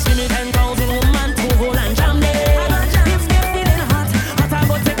up. Just give me 10,000 women to hold and jam them.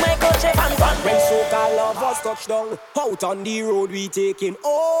 touchdown. Out on the road, we taking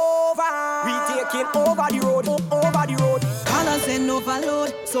over. We taking over the road, over the road. Colors in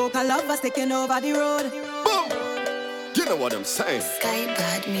overload, soca lovers taking over the road. You know what I'm saying? Sky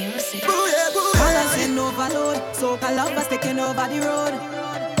God music. Colors in overload, soca lovers taking over the road.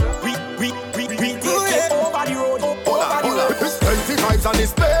 We taking over the road, Hold on. It's 20 vibes on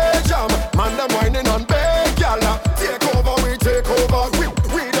this page, man, them whining on bed, y'all. Take over, we take over.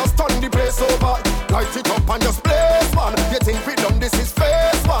 We just turn the place over. Light it up and just place, man. You think we done this is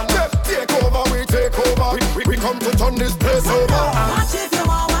face, man? Take over, we take over. We come to turn this place over. Watch if you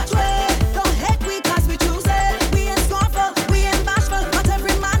want, watch way. Don't hate we cause we choose it. We ain't scornful, we ain't bashful, but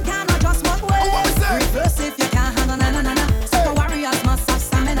every man cannot just one way. Reverse if you can't handle na. Super warriors must have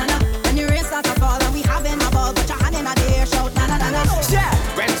stamina. When you race out a fall and we having a ball, put your hand in the air, shout na. yeah.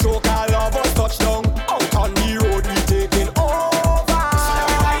 When soca lovers touchdown, out on the road, we taking over.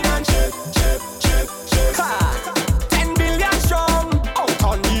 Wine and chip. Ha! 10 billion strong, out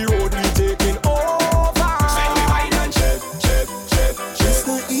on the road, we taking over. Wine and chip. It's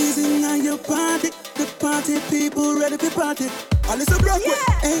not easy now your party. The party people ready to party. All is a Broadway,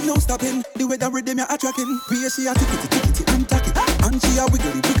 ain't no stopping. The way that rhythm you're attracting. We she a tickety and tack it. And she a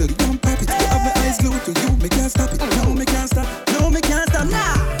wiggly, don't pop it. You have my eyes glued to you, me can't stop it. No, me can't stop.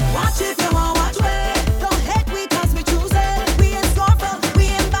 Nah, watch if you want, watch way. Don't hate we cause we choose it. We ain't scornful, we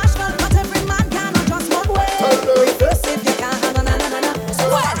ain't bashful, but every man cannot just one way. Reverse if you can't handle na.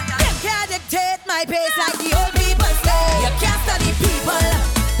 Well, them can't dictate my pace like the old people say. You can't study people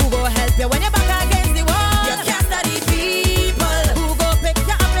who go help you when you're back against the wall. You can't study people who go pick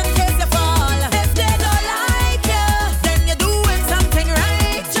you up in case you fall. If they don't like you, then you're doing something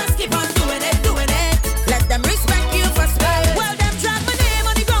right. Just keep on doing it. Let them respect you for spite. Well, them drag my name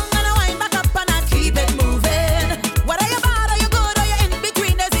on the ground and I wind back up and I keep it moving. Whether you're bad or you're good or you're in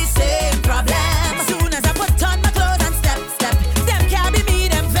between, there's the same problem. Soon as I put on my clothes and step, them can't be me,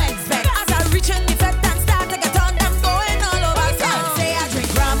 them vex. As I reach in the fed and start to get on, them going all over town. Say I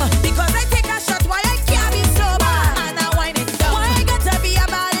drink rum because I take a shot while I can't be sober. And I wind it down. Why I got to be a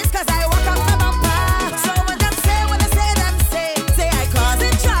baddest cause I walk up the bumper. So when them say, them say I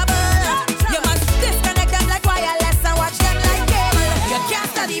causing trouble. You must disconnect them like wireless and watch them like cable. You can't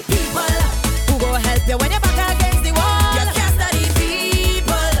study people who go help you when you're back against the wall. You can't study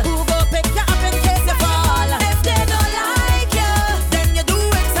people who go pick you up in case you fall. If they don't like you, then you're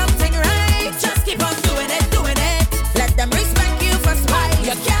doing something right. Just keep on doing it. Let them respect you for spite.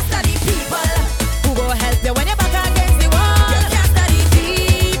 You can't study people who go help you when you're back against the wall. You can't study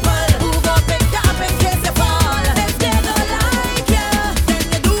people who go pick you up in case you fall. If they don't like you, then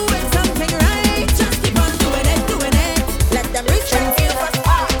you're doing something right. Just keep on doing it. Let them respect you for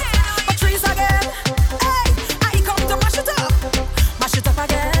spite. Patrice again, hey, I come to mash it up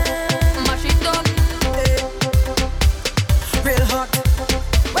again, mash it up, hey. Real hot,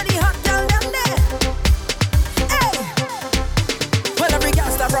 where the hot girl them there, hey. Well, every girl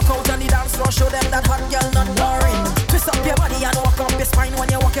start rock out on the dance floor, show them that hot girl not boring. Twist up your body and walk up your spine. When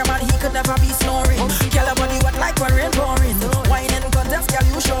you walk your man, he could never be snoring. Girl, your body wet like when rain pouring. Whining contest, girl,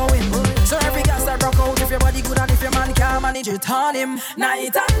 you showing. So every girl start rock out if your body good and if your man can't manage it on him.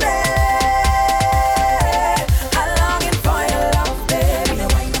 Night and day, I'm longing for your love, baby.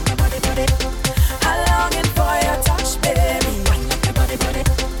 Wind up your body. I'm longing for your touch, baby. Wind up your body.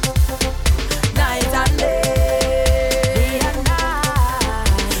 Night and day.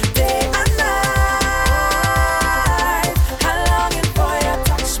 Day and night, I'm longing for your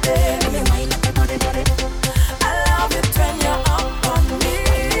touch, baby. Wind up your body. I love it when you're up on me.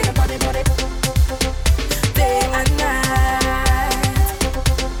 Day and night.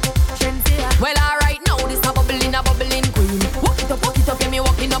 Well, alright now, this a bubbling queen. Walk it up, yeah, me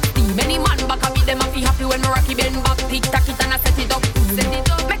walking up steam. Any man back a beat them a feel happy when me rocky bend back, tick tack it and I set it up.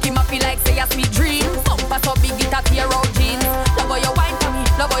 Make him a feel like say a sweet dream. Bumper so big it a tear out jeans. Love how you wine for me,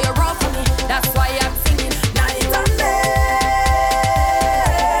 love how you roll for me. That's why I'm singing night and day.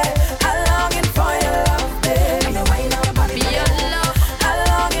 I'm longing for your love, baby. Wine up your body, be your love. I'm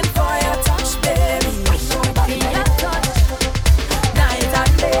longing for your touch, baby. Wine up your body, be your touch. Night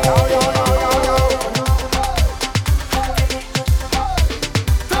and day.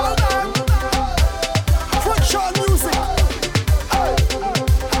 Fresh on music.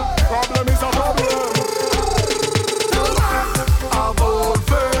 Problem is a problem.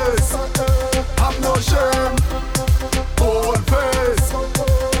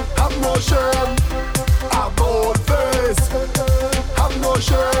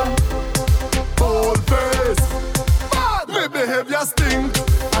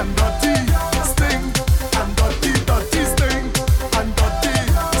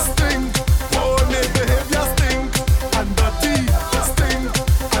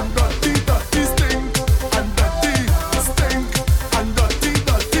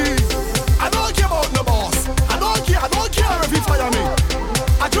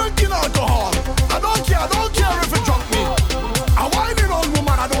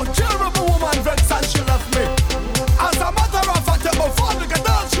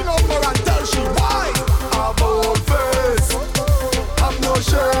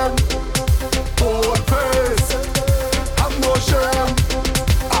 shame. Bold face, have no shame.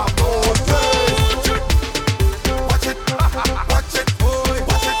 A bold face. Watch it, watch it, boy.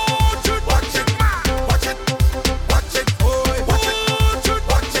 Watch it, watch it, watch it, watch it, boy. Watch it,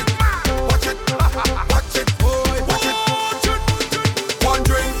 watch it, watch it, watch it, boy. Watch it. One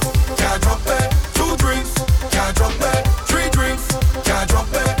drink, can't drop it. Two drinks, can't drop it. Three drinks, can't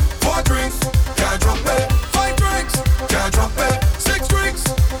drop it. Four drinks, can't drop it. Five drinks, can't drop it. Six drinks,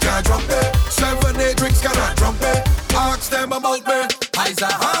 can't drop it. 7, 8 drinks, cannot drop it. Ask them about me. I's a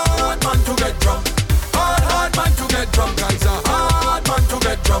hard man to get drunk. Hard man to get drunk. I's a hard man to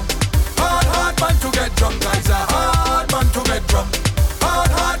get drunk. Hard man to get drunk. I's a hard man to get drunk.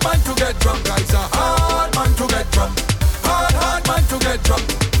 Hard man to get drunk. I's a hard man to get drunk. Hard man to get drunk.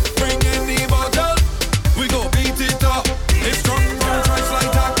 Bring in the bottle, we go beat it up. It's strong from twice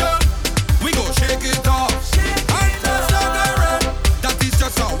like a gun. We go shake it off. And that's not the red. That is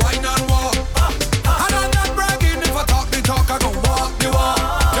just a wine and walk. And I'm not bragging. If I talk the talk, I gon' walk the walk.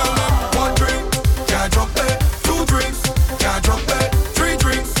 Tell them one drink, can't drop it. Two drinks, can't drop it. Three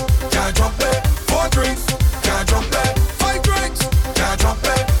drinks, can't drop it. Four drinks, can't drop it. Five drinks, can't drop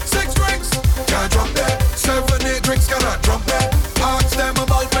it. Six drinks, can't drop it. 7, 8 drinks, cannot drop it. Ask them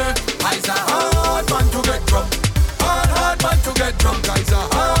about me. I's a hard man to get drunk. Hard man to get drunk. I's a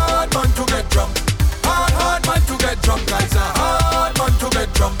hard man to get drunk. Hard man to get drunk. I's a hard man to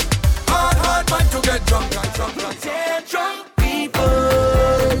get drunk. Hard man to get drunk. Get drunk people,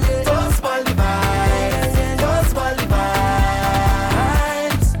 don't spoil the vibes, don't spoil the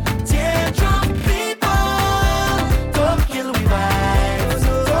vibes. Get drunk people, don't kill the vibes,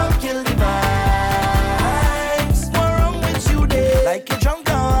 don't kill the vibes. What's wrong with you there? Like a drunk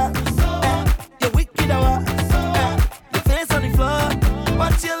hour, you wicked hour, your face on the floor,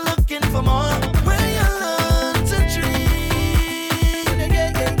 but you're looking for more. Where you learn to drink,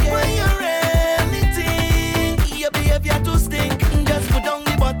 where you really think your behavior to stink. Just put down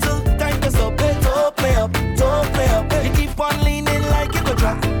the bottle, time is up, don't play up, don't play up. You keep on leaning like you go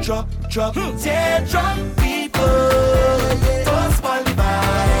drop, drop, drop. Tear drunk people, don't spoil the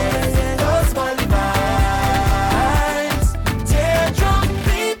vibes, don't spoil the vibes. Tear drunk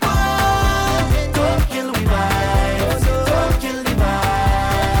people, don't kill the vibes, don't kill the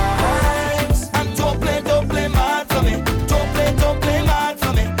vibes. And don't play mad for me. Don't play mad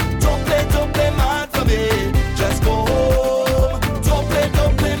for me. Don't play mad for me. Just go home. Don't play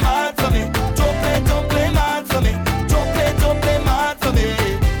mad for me. Don't play mad for me. Don't play mad for me.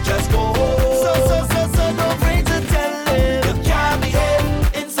 Just go home. So don't afraid to tell them you can't behave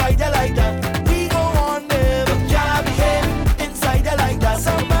inside you like that. We go on them. You can't behave inside you like that.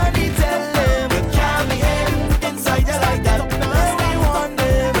 Somebody tell them you can't behave inside you like that. We want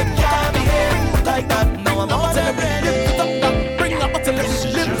them. You can't behave like that. No, I'm not telling you. Lift it up, now. Bring up a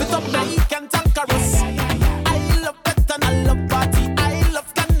lift it up, now. He can conquer us. I love it and I love party. I love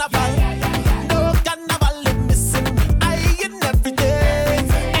carnival. No carnival is missing me. I in everything.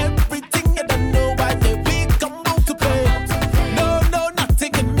 Everything you don't know why they we come out to play. No,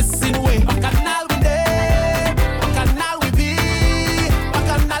 nothing is missing way. Bacchanal we there. Bacchanal we be.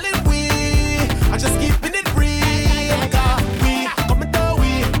 Bacchanal in we. I just keeping it real. We coming down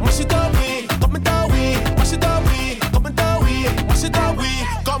we. Mash it up we. Coming down we. Mash it up we. Coming down we. Mash it up we.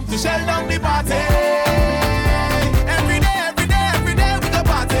 Come to shell down the party. Every day we go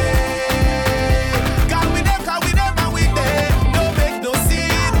party. Call we them and we there. No make no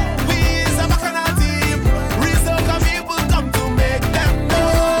scene. We is a bacchanal team. Reason come people come to make them know.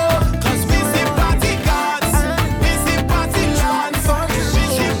 'Cause we see party gods. We see party lands. We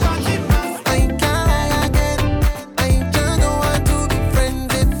see party man. I can't lie again. I just don't want to be friends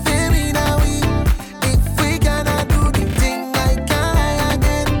with Femi now. If we cannot do the thing, I can't lie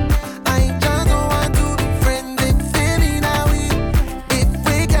again. I just don't want to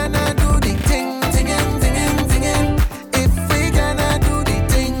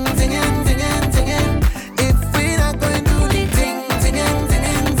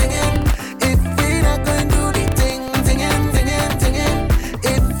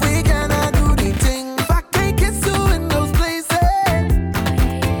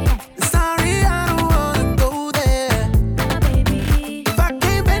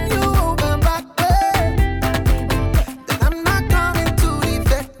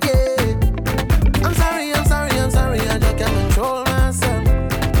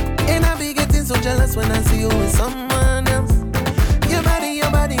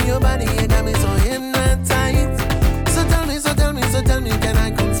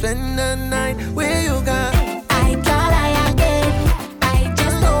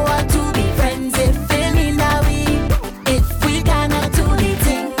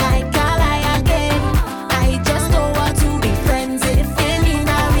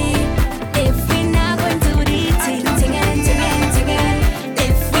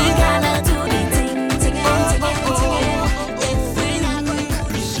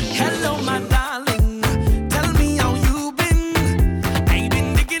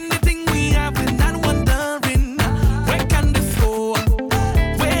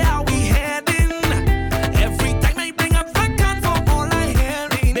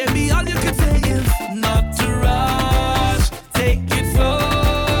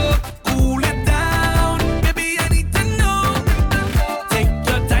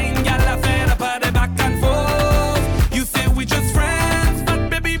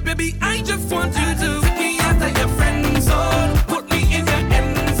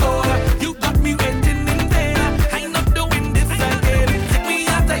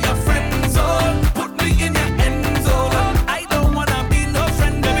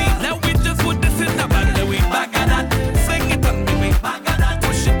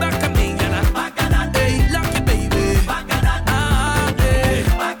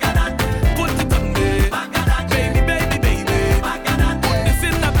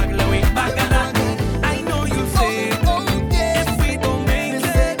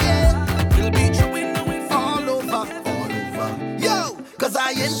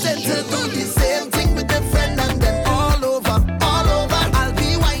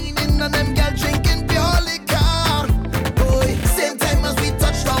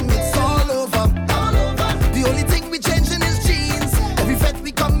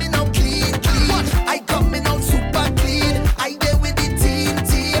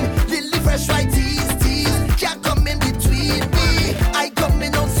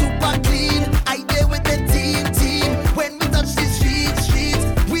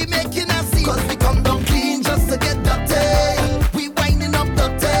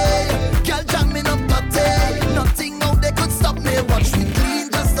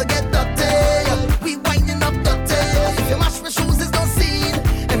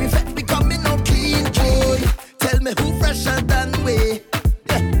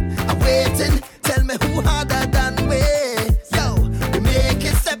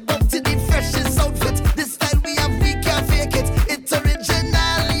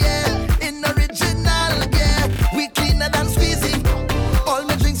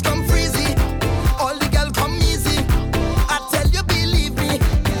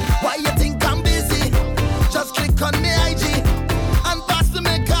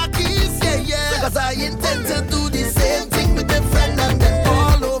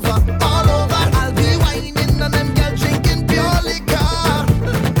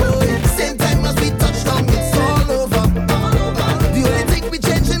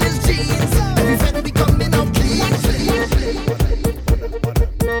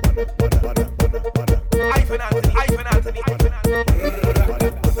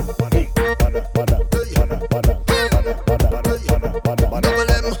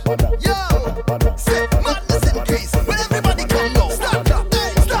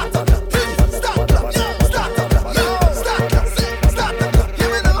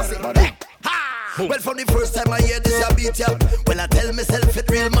beat ya. Well, I tell myself it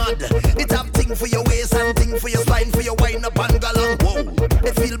real mad. It have thing for your waist and thing for your spine, for your wine up and galang. Whoa,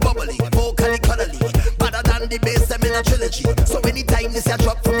 they feel bubbly, vocally cuddly, better than the bass them in a trilogy. So anytime this a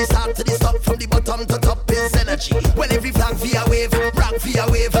drop from the start to the stop, from the bottom to top is energy. Well, every flag via wave, rock via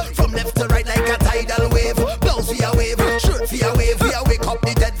wave, from left to right like a tidal wave. Blouse via wave, shirt via wave, via wake up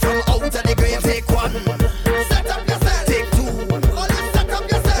the dead from out of the grave. Take one, set up yourself. Take two, set up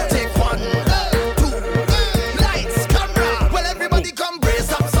yourself. Take one, two, lights, camera. Well, everybody come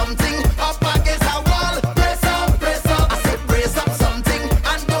brace up something up against a wall. Brace up, brace up. I said brace up something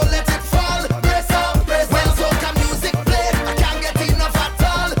and don't let it fall. Brace up, brace up. When soca music play, I can't get enough at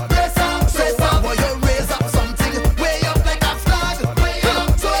all. Brace up, brace up. Boy, you raise up something way up like a flag. Way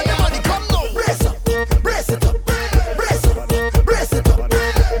up. So everybody come now. Brace up, brace it up, brace up, brace it up.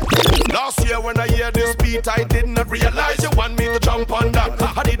 Last year when I hear this beat, I did not realize you want me to jump on that.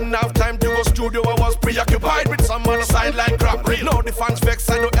 I didn't have time to go studio, I was preoccupied with some on the sideline crap. No, the fans vex,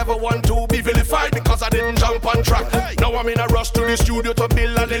 I don't ever want to be vilified because I didn't jump on track. Now I'm in a rush to the studio to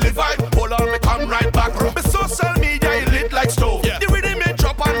build a little vibe. Hold on, me come right back. My social media is lit like stove. The rhythm may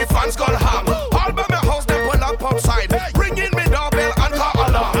drop and me fans gone ham. All by my house, they pull up outside. Ring in me doorbell and call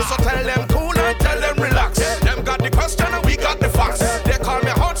alarm. So tell them cool and tell them relax. Them got the question and we got the facts. They call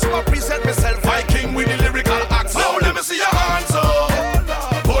me hot, so I present myself Viking with the lyrical acts. Now let me see your hands up,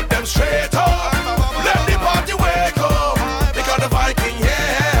 put them straight up. Let the party wake up, because the Viking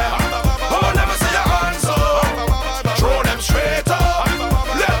here. Oh, let me see your hands up, throw them straight up.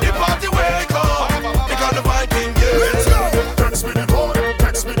 Let the party wake up, because the Viking here. Text me the code,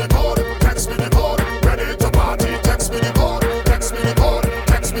 text me the code, text me the code. Ready to party, text me the code, text me the code,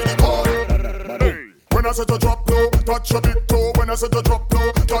 text me the code. Hey, when I say to drop low, touch a bit toe. When I say to drop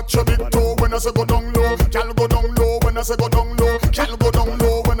low, touch a bit toe. When I say go down low, gal go down low. When I say go down low, gal go down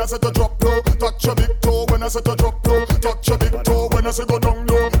low. When I say to drop low, touch a bit toe. When I say to drop low, touch a bit toe. When I say go down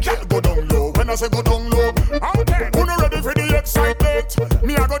low, gal go down low. When I say go down low, okay. Who not ready for the excitement?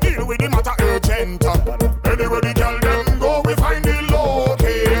 Me I go deal with the matter urgent. Anywhere the gal them go, we find the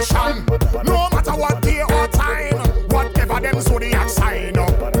location. No matter what day or time, whatever them so the sign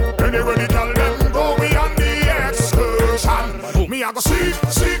up. Anywhere the gal them go, we on the excursion. Me I go seek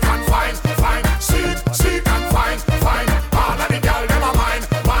and find, seek and find. All of the gal them a mine.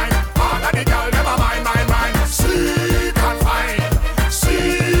 All of the gal them a mine. Seek and find.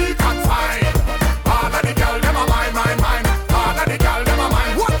 All of the gal them a mine. All of the gal them a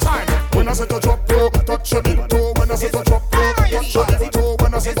mine. One time when I say to drop low, touch a bit toe. When I say to drop low, touch a bit toe.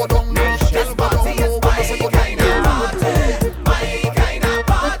 When I say go down low, just go down low. When I say go down low. My kind of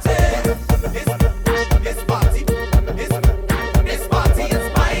party. This party. This party is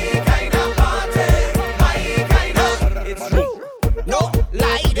my kind of party. My kind of. It's true. No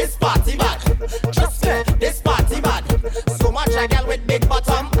lie, this party bad. Trust me, this party bad. So much I gal with big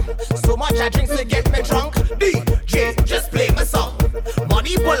bottom. So much I drinks to get me drunk. DJ, just play my song.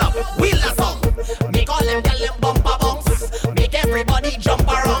 Money pull up, wheel a song. Make all them gal them bumper bounce. Make everybody jump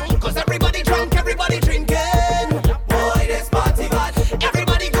around. Cause everybody drunk, everybody drinking. Boy, this party bad.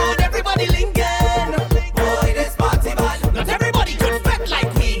 Everybody good, everybody linking. Boy, this party bad. Not everybody could fat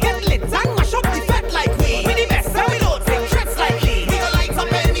like we. Get lit and mash up the fat like we. We the best and we don't take trips like Lee. We gon' light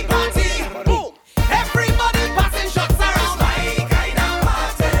up any party. Boom. Everybody passing shots around. My kind of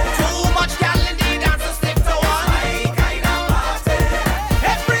party. Too much gal in the dance to stick to one. My kind of party.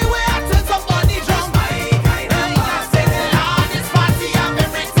 Everywhere I turn some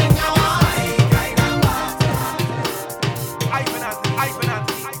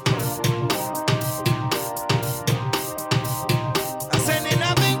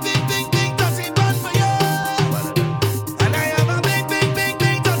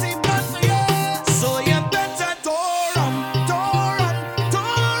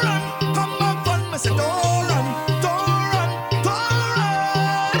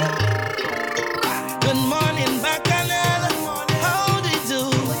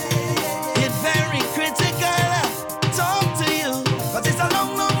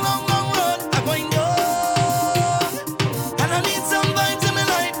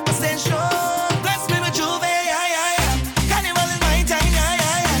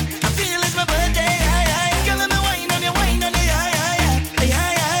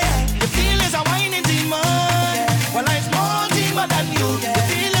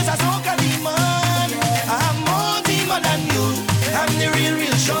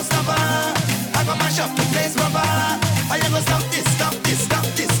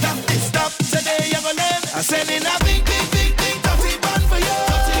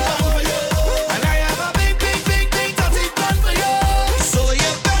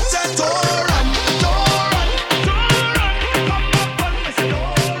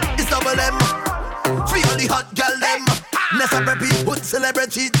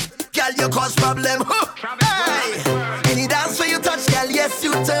celebrity. Girl, you cause problem. Hey, any dance where you touch, girl, yes,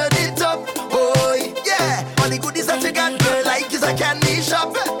 you turn it up. Oh, yeah. All the goodies that you got, girl, like is a candy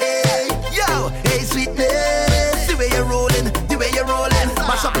shop. Hey, yo, hey, sweetness. The way you're rolling,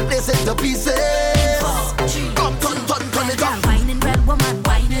 mash up the place into pieces. Come, turn it up. Whining red woman,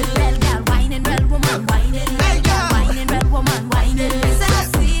 whining red girl, whining red woman, whining red girl, whining red woman, whining. Is that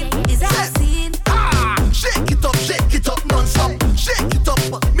a scene? Is that a scene? Shake it up non-stop. Shake it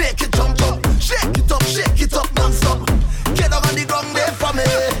up, make it jump up. Shake it up non-stop. Get up on the ground there for me.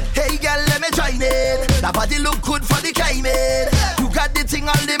 Hey girl, let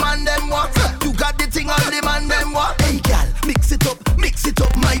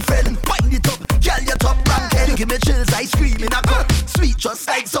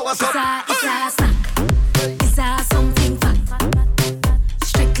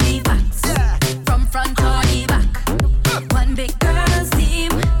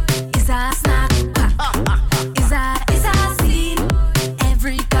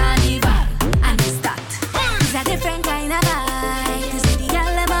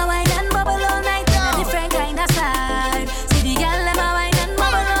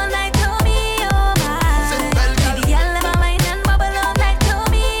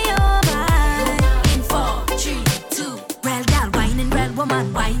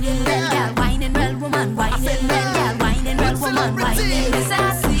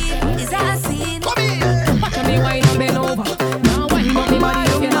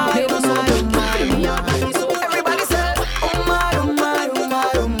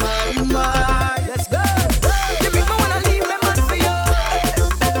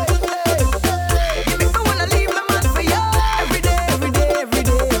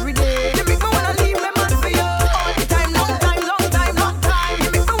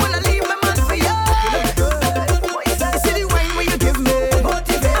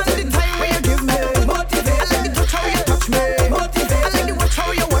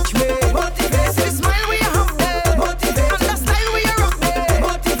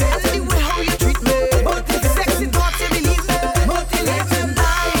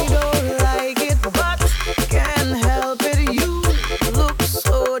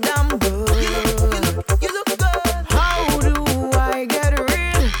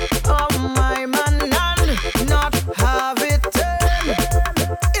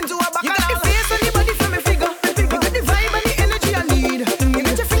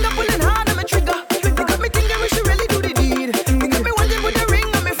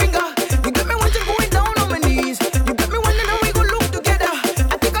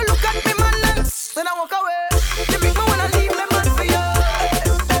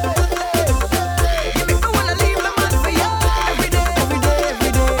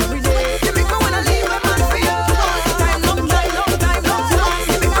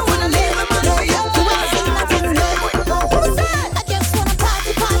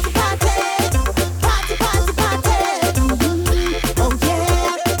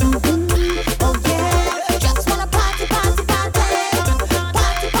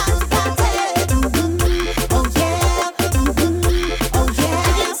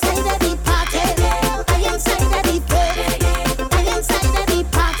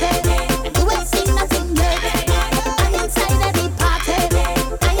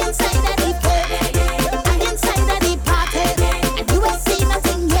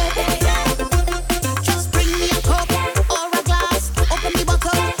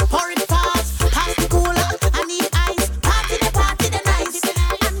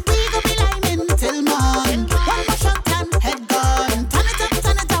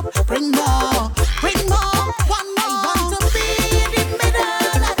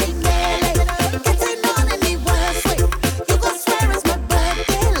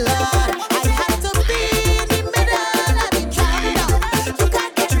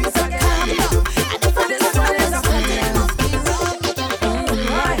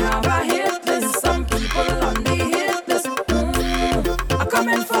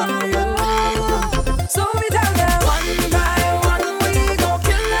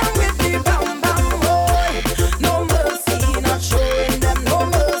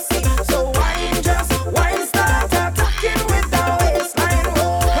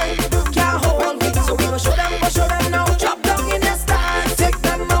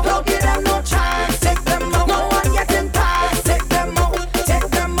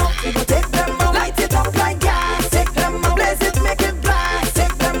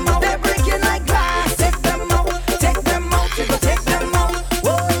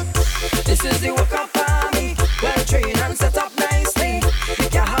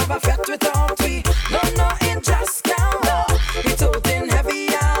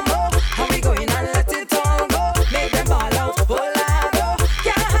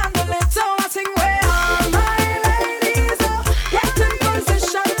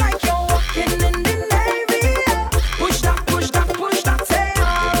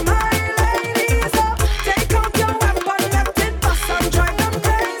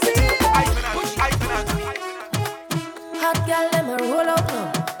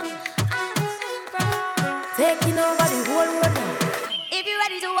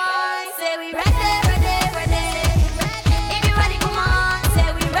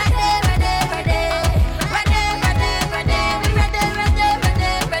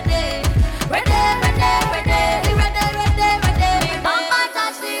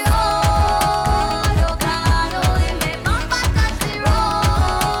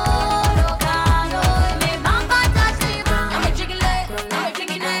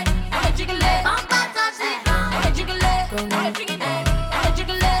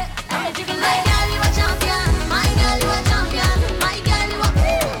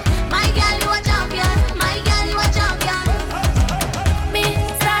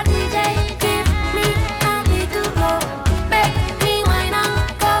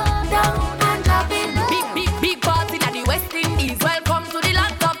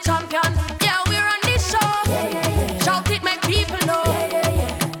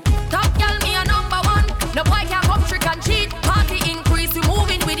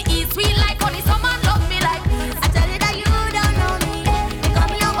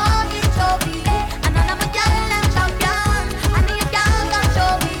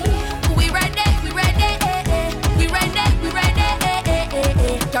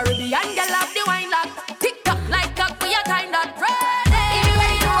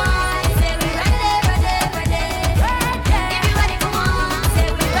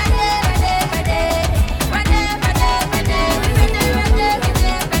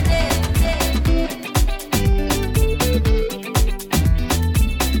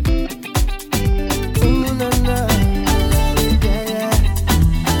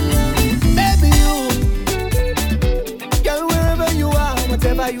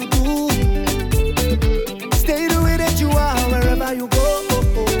whatever you do, stay the way that you are wherever you go.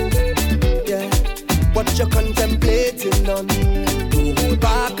 Yeah, what you're contemplating on, don't hold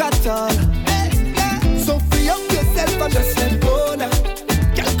back at all. So free up yourself and just let go now.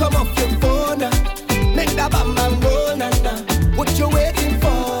 Girl, come off your phone now. Make that bam bam roll now. What you waiting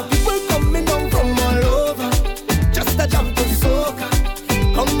for? People coming down from all over. Just a jump to soca.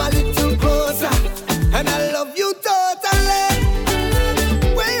 Come a little closer, and I love you totally.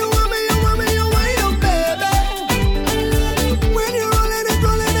 When you want me, you wind up, baby. When you're rolling it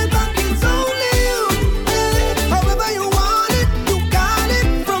back, it's only you. However you want it, you got it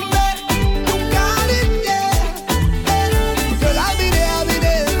from me. You got it, yeah. Girl, I'll be there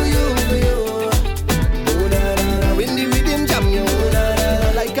for you. Oh, na na na, when the rhythm jam you, oh, na na na,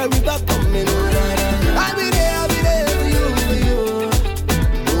 like a river coming, oh, na na na. I'll be there for you.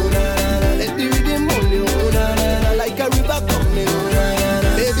 Oh, na na na, let the rhythm hold you, oh, na na na, like a river coming, oh, na na na.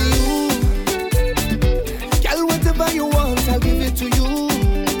 Baby, you, girl, whatever you want, I'll give it to you.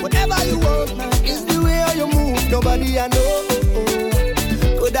 Whatever you want, man, is the way how you move. Nobody I know,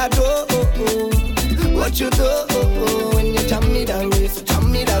 could I do what you do when you jam me that way? So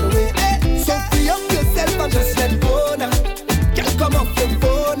jam me that way. So free up yourself and just let go now. Girl, come off your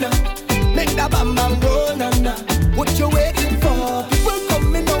phone now. Make that bam bam roll now. What you waiting for? People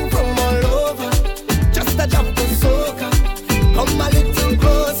coming down from all over. Just a jump to soca. Come a little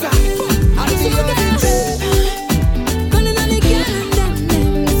closer. I'll be your Calling all the girls and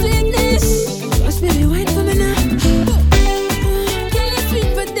them sweetness. Just baby, wait for me now. Girl, you're sweet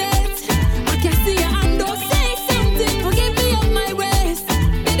for that. I can see your hand, don't say something. Forgive me of my ways.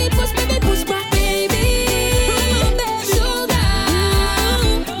 Baby, push back, baby. Sugar,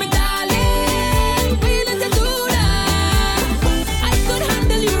 my darling, we let it do that. I could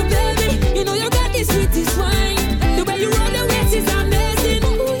handle you, baby. You know you got the sweetest wine. The way you roll the waist is amazing.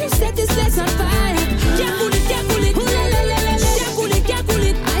 Ooh, you set this place on fire. Can't cool it. Ooh, la la la la. Can't cool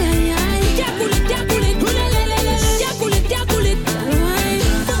it. Ay ay ay. Can't cool it. Ooh, la la la la. Can't cool it. Wine.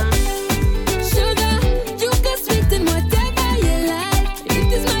 Sugar, you can sweeten whatever you like.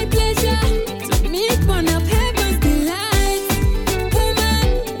 It is my pleasure to meet one of heaven's delight. Woman,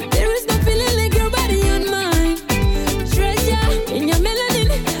 there is no feeling like your body on mine. Treasure in your melanin.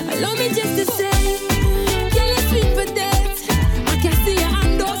 Allow me just to say, girl, you're sweet for that. I can see your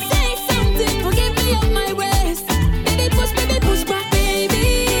hand, don't say something. Forgive me of my ways. Baby, push back, baby.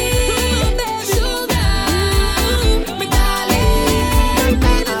 Sugar, my darling.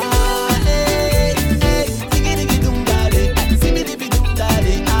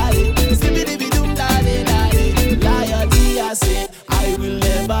 I will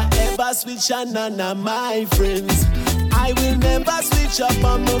never ever switch on none of my friends. I will never switch up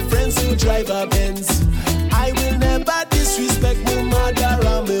on my friends who drive a Benz. I will never disrespect my mother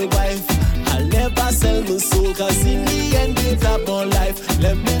or my wife. I'll never sell my soul, cause in the end it's about life.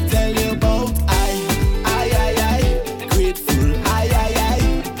 Let me tell you about I, grateful, I.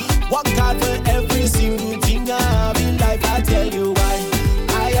 Work hard for every single thing I have in life, I tell you why.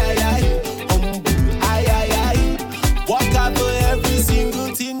 I, humble, I. Work hard for every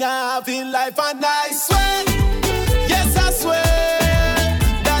single thing I have in life, and I swear, yes I swear,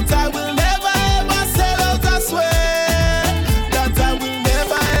 that I will never ever sell out, I swear, that I will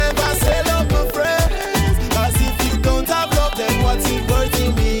never ever sell out my friends, cause if you don't have love, then what's it worth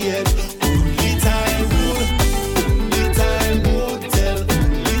in the end? Only time will tell, only time will tell,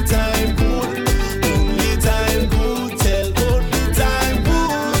 only time will tell, only time will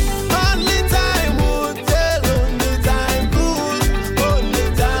tell, only time will tell, only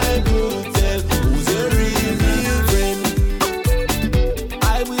time will tell,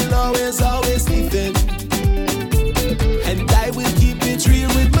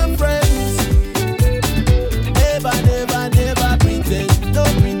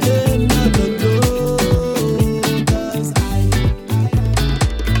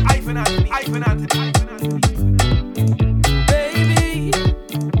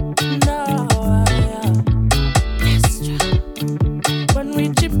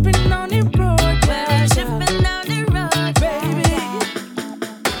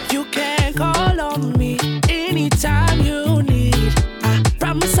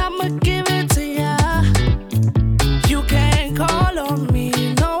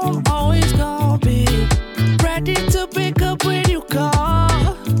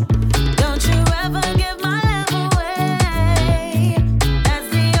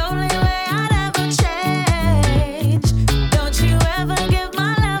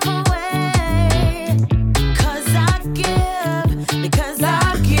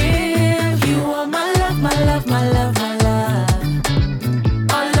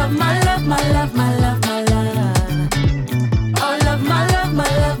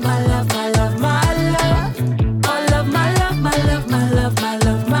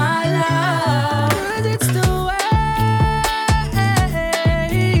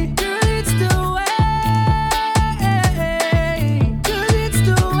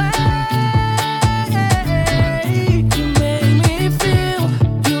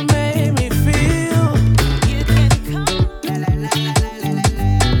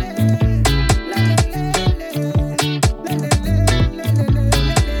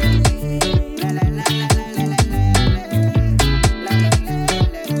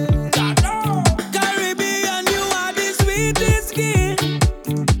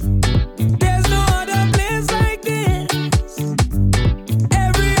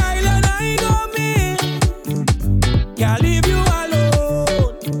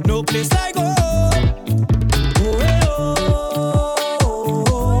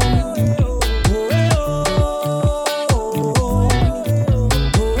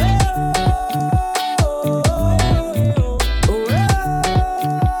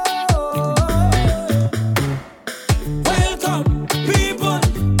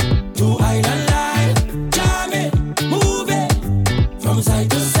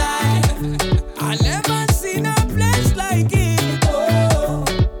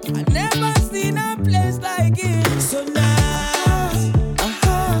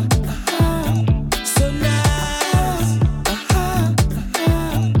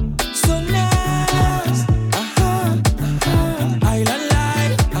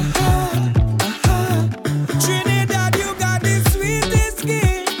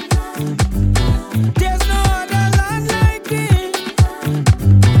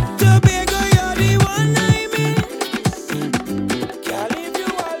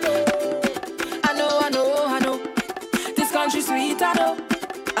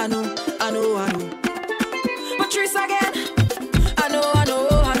 I know, I know, I know. Patrice again. I know, I know,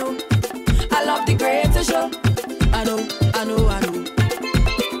 I know. I love the greatest show. I know, I know, I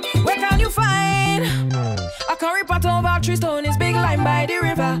know. Where can you find a curry pot over Tree Stone is big line by the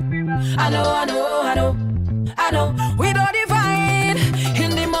river? I know, I know, I know, I know. We don't divide.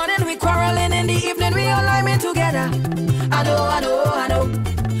 In the morning we quarreling, in the evening we all liming together. I know, I know, I know,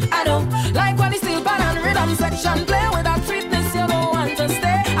 I know. Like when it's still band and rhythm section play with that sweetness you don't want to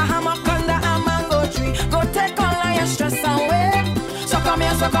stay. A hammock under a mango tree, go take all of your stress away. So come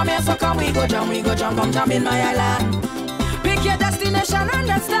here, so come here, so come. We go jump, come jump in my island. Pick your destination,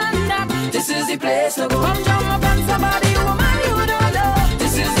 understand that this is the place to go. Come jump up on somebody, woman you don't know.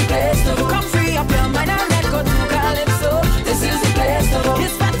 This is the place to go. Come free up your mind and let go to Calypso. This is the place to go.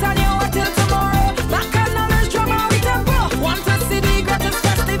 It's better than you wait till tomorrow. Back and knowledge, drama, we tempo. Want to see the greatest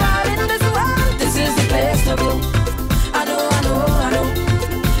festival in this world. This is the place to go. I know, I know, I know.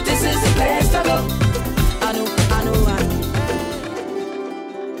 This is the place to go. I know, I know, I know.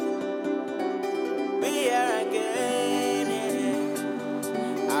 We are again.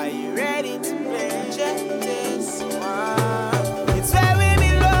 Are you ready to play? Check this one. It's where we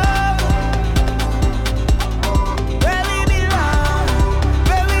belong. Where we belong.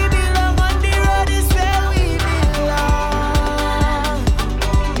 Where we belong on the road is where we belong.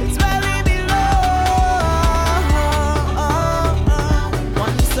 It's where we belong.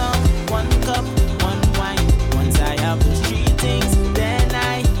 One song, one cup, one wine. Once I have those three things, then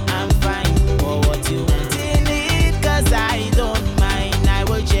I am fine. For what you want in it, 'cause I don't mind. I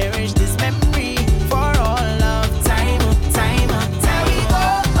will cherish this memory for all of time. There we go,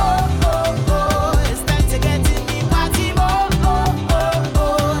 it's time to get in the party mode.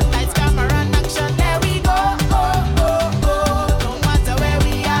 Lights, camera, and action. There we go, no matter where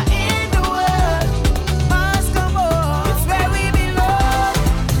we are in the world, must come on. It's where we belong,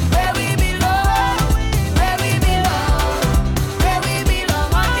 where we belong, where we belong, where we belong.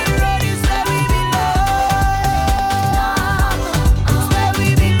 On the road is where we belong. It's where we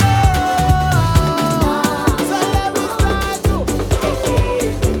belong. So let me start to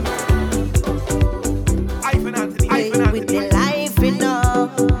with the life in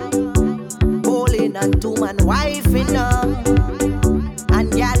holding on to man wife in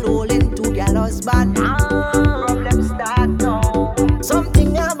and y'all holding to y'all husband. Problem start now.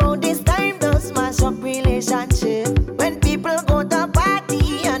 Something about this time does smash up relationship. When people go to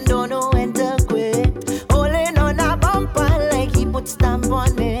party and don't know when to quit, holding on a bumper like he put stamp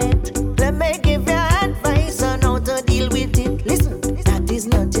on it. Let me give you advice on how to deal with it. Listen, that is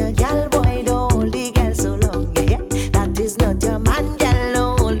not your gal boy, don't hold the girl so long. Yeah, that is not your man, gal,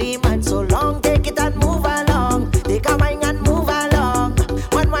 don't hold the man so long. Take it and move along. Take a wine and move along.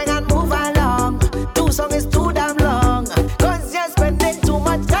 One wine and move along. Two songs is too damn long. 'Cause you're spending too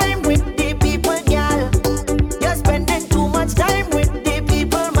much time with the people, gal. You're spending too much time with the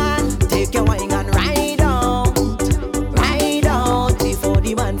people, man. Take your wine and ride out before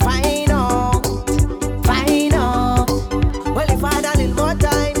the man find out. Well, if I had a little more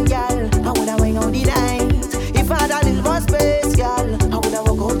time, gal, I woulda went on the night. If I had a little more space, gal, I woulda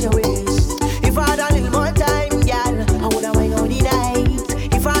walk out your waist. If I had a little more time, gal, I woulda went on the night.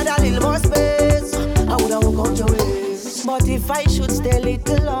 If I had a little more space, I woulda walk out your waist. But if I should stay a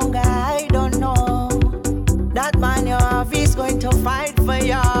little longer, I don't know. That man you have is going to fight for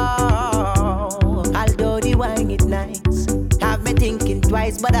you. Although the wine is nice, have me thinking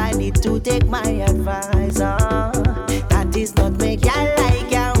twice, but I need to take my advice. That is not me gal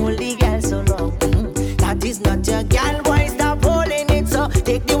like ya, only gal so long. That is not your gal, boy, stop holding it. So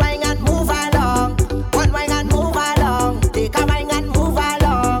take the wine and move along. One wine and move along. Take a wine and move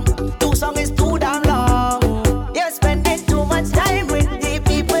along. Two songs is too damn long. You're spending too much time with the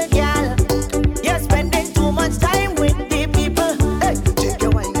people, gal. You're spending too much time with the people. Hey, take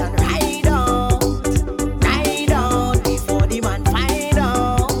your wine and ride out before the man find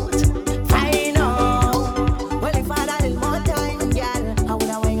out. Well, if I had a little more time, gal, I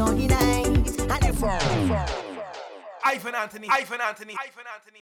woulda went on the night. And if Ivan Anthony.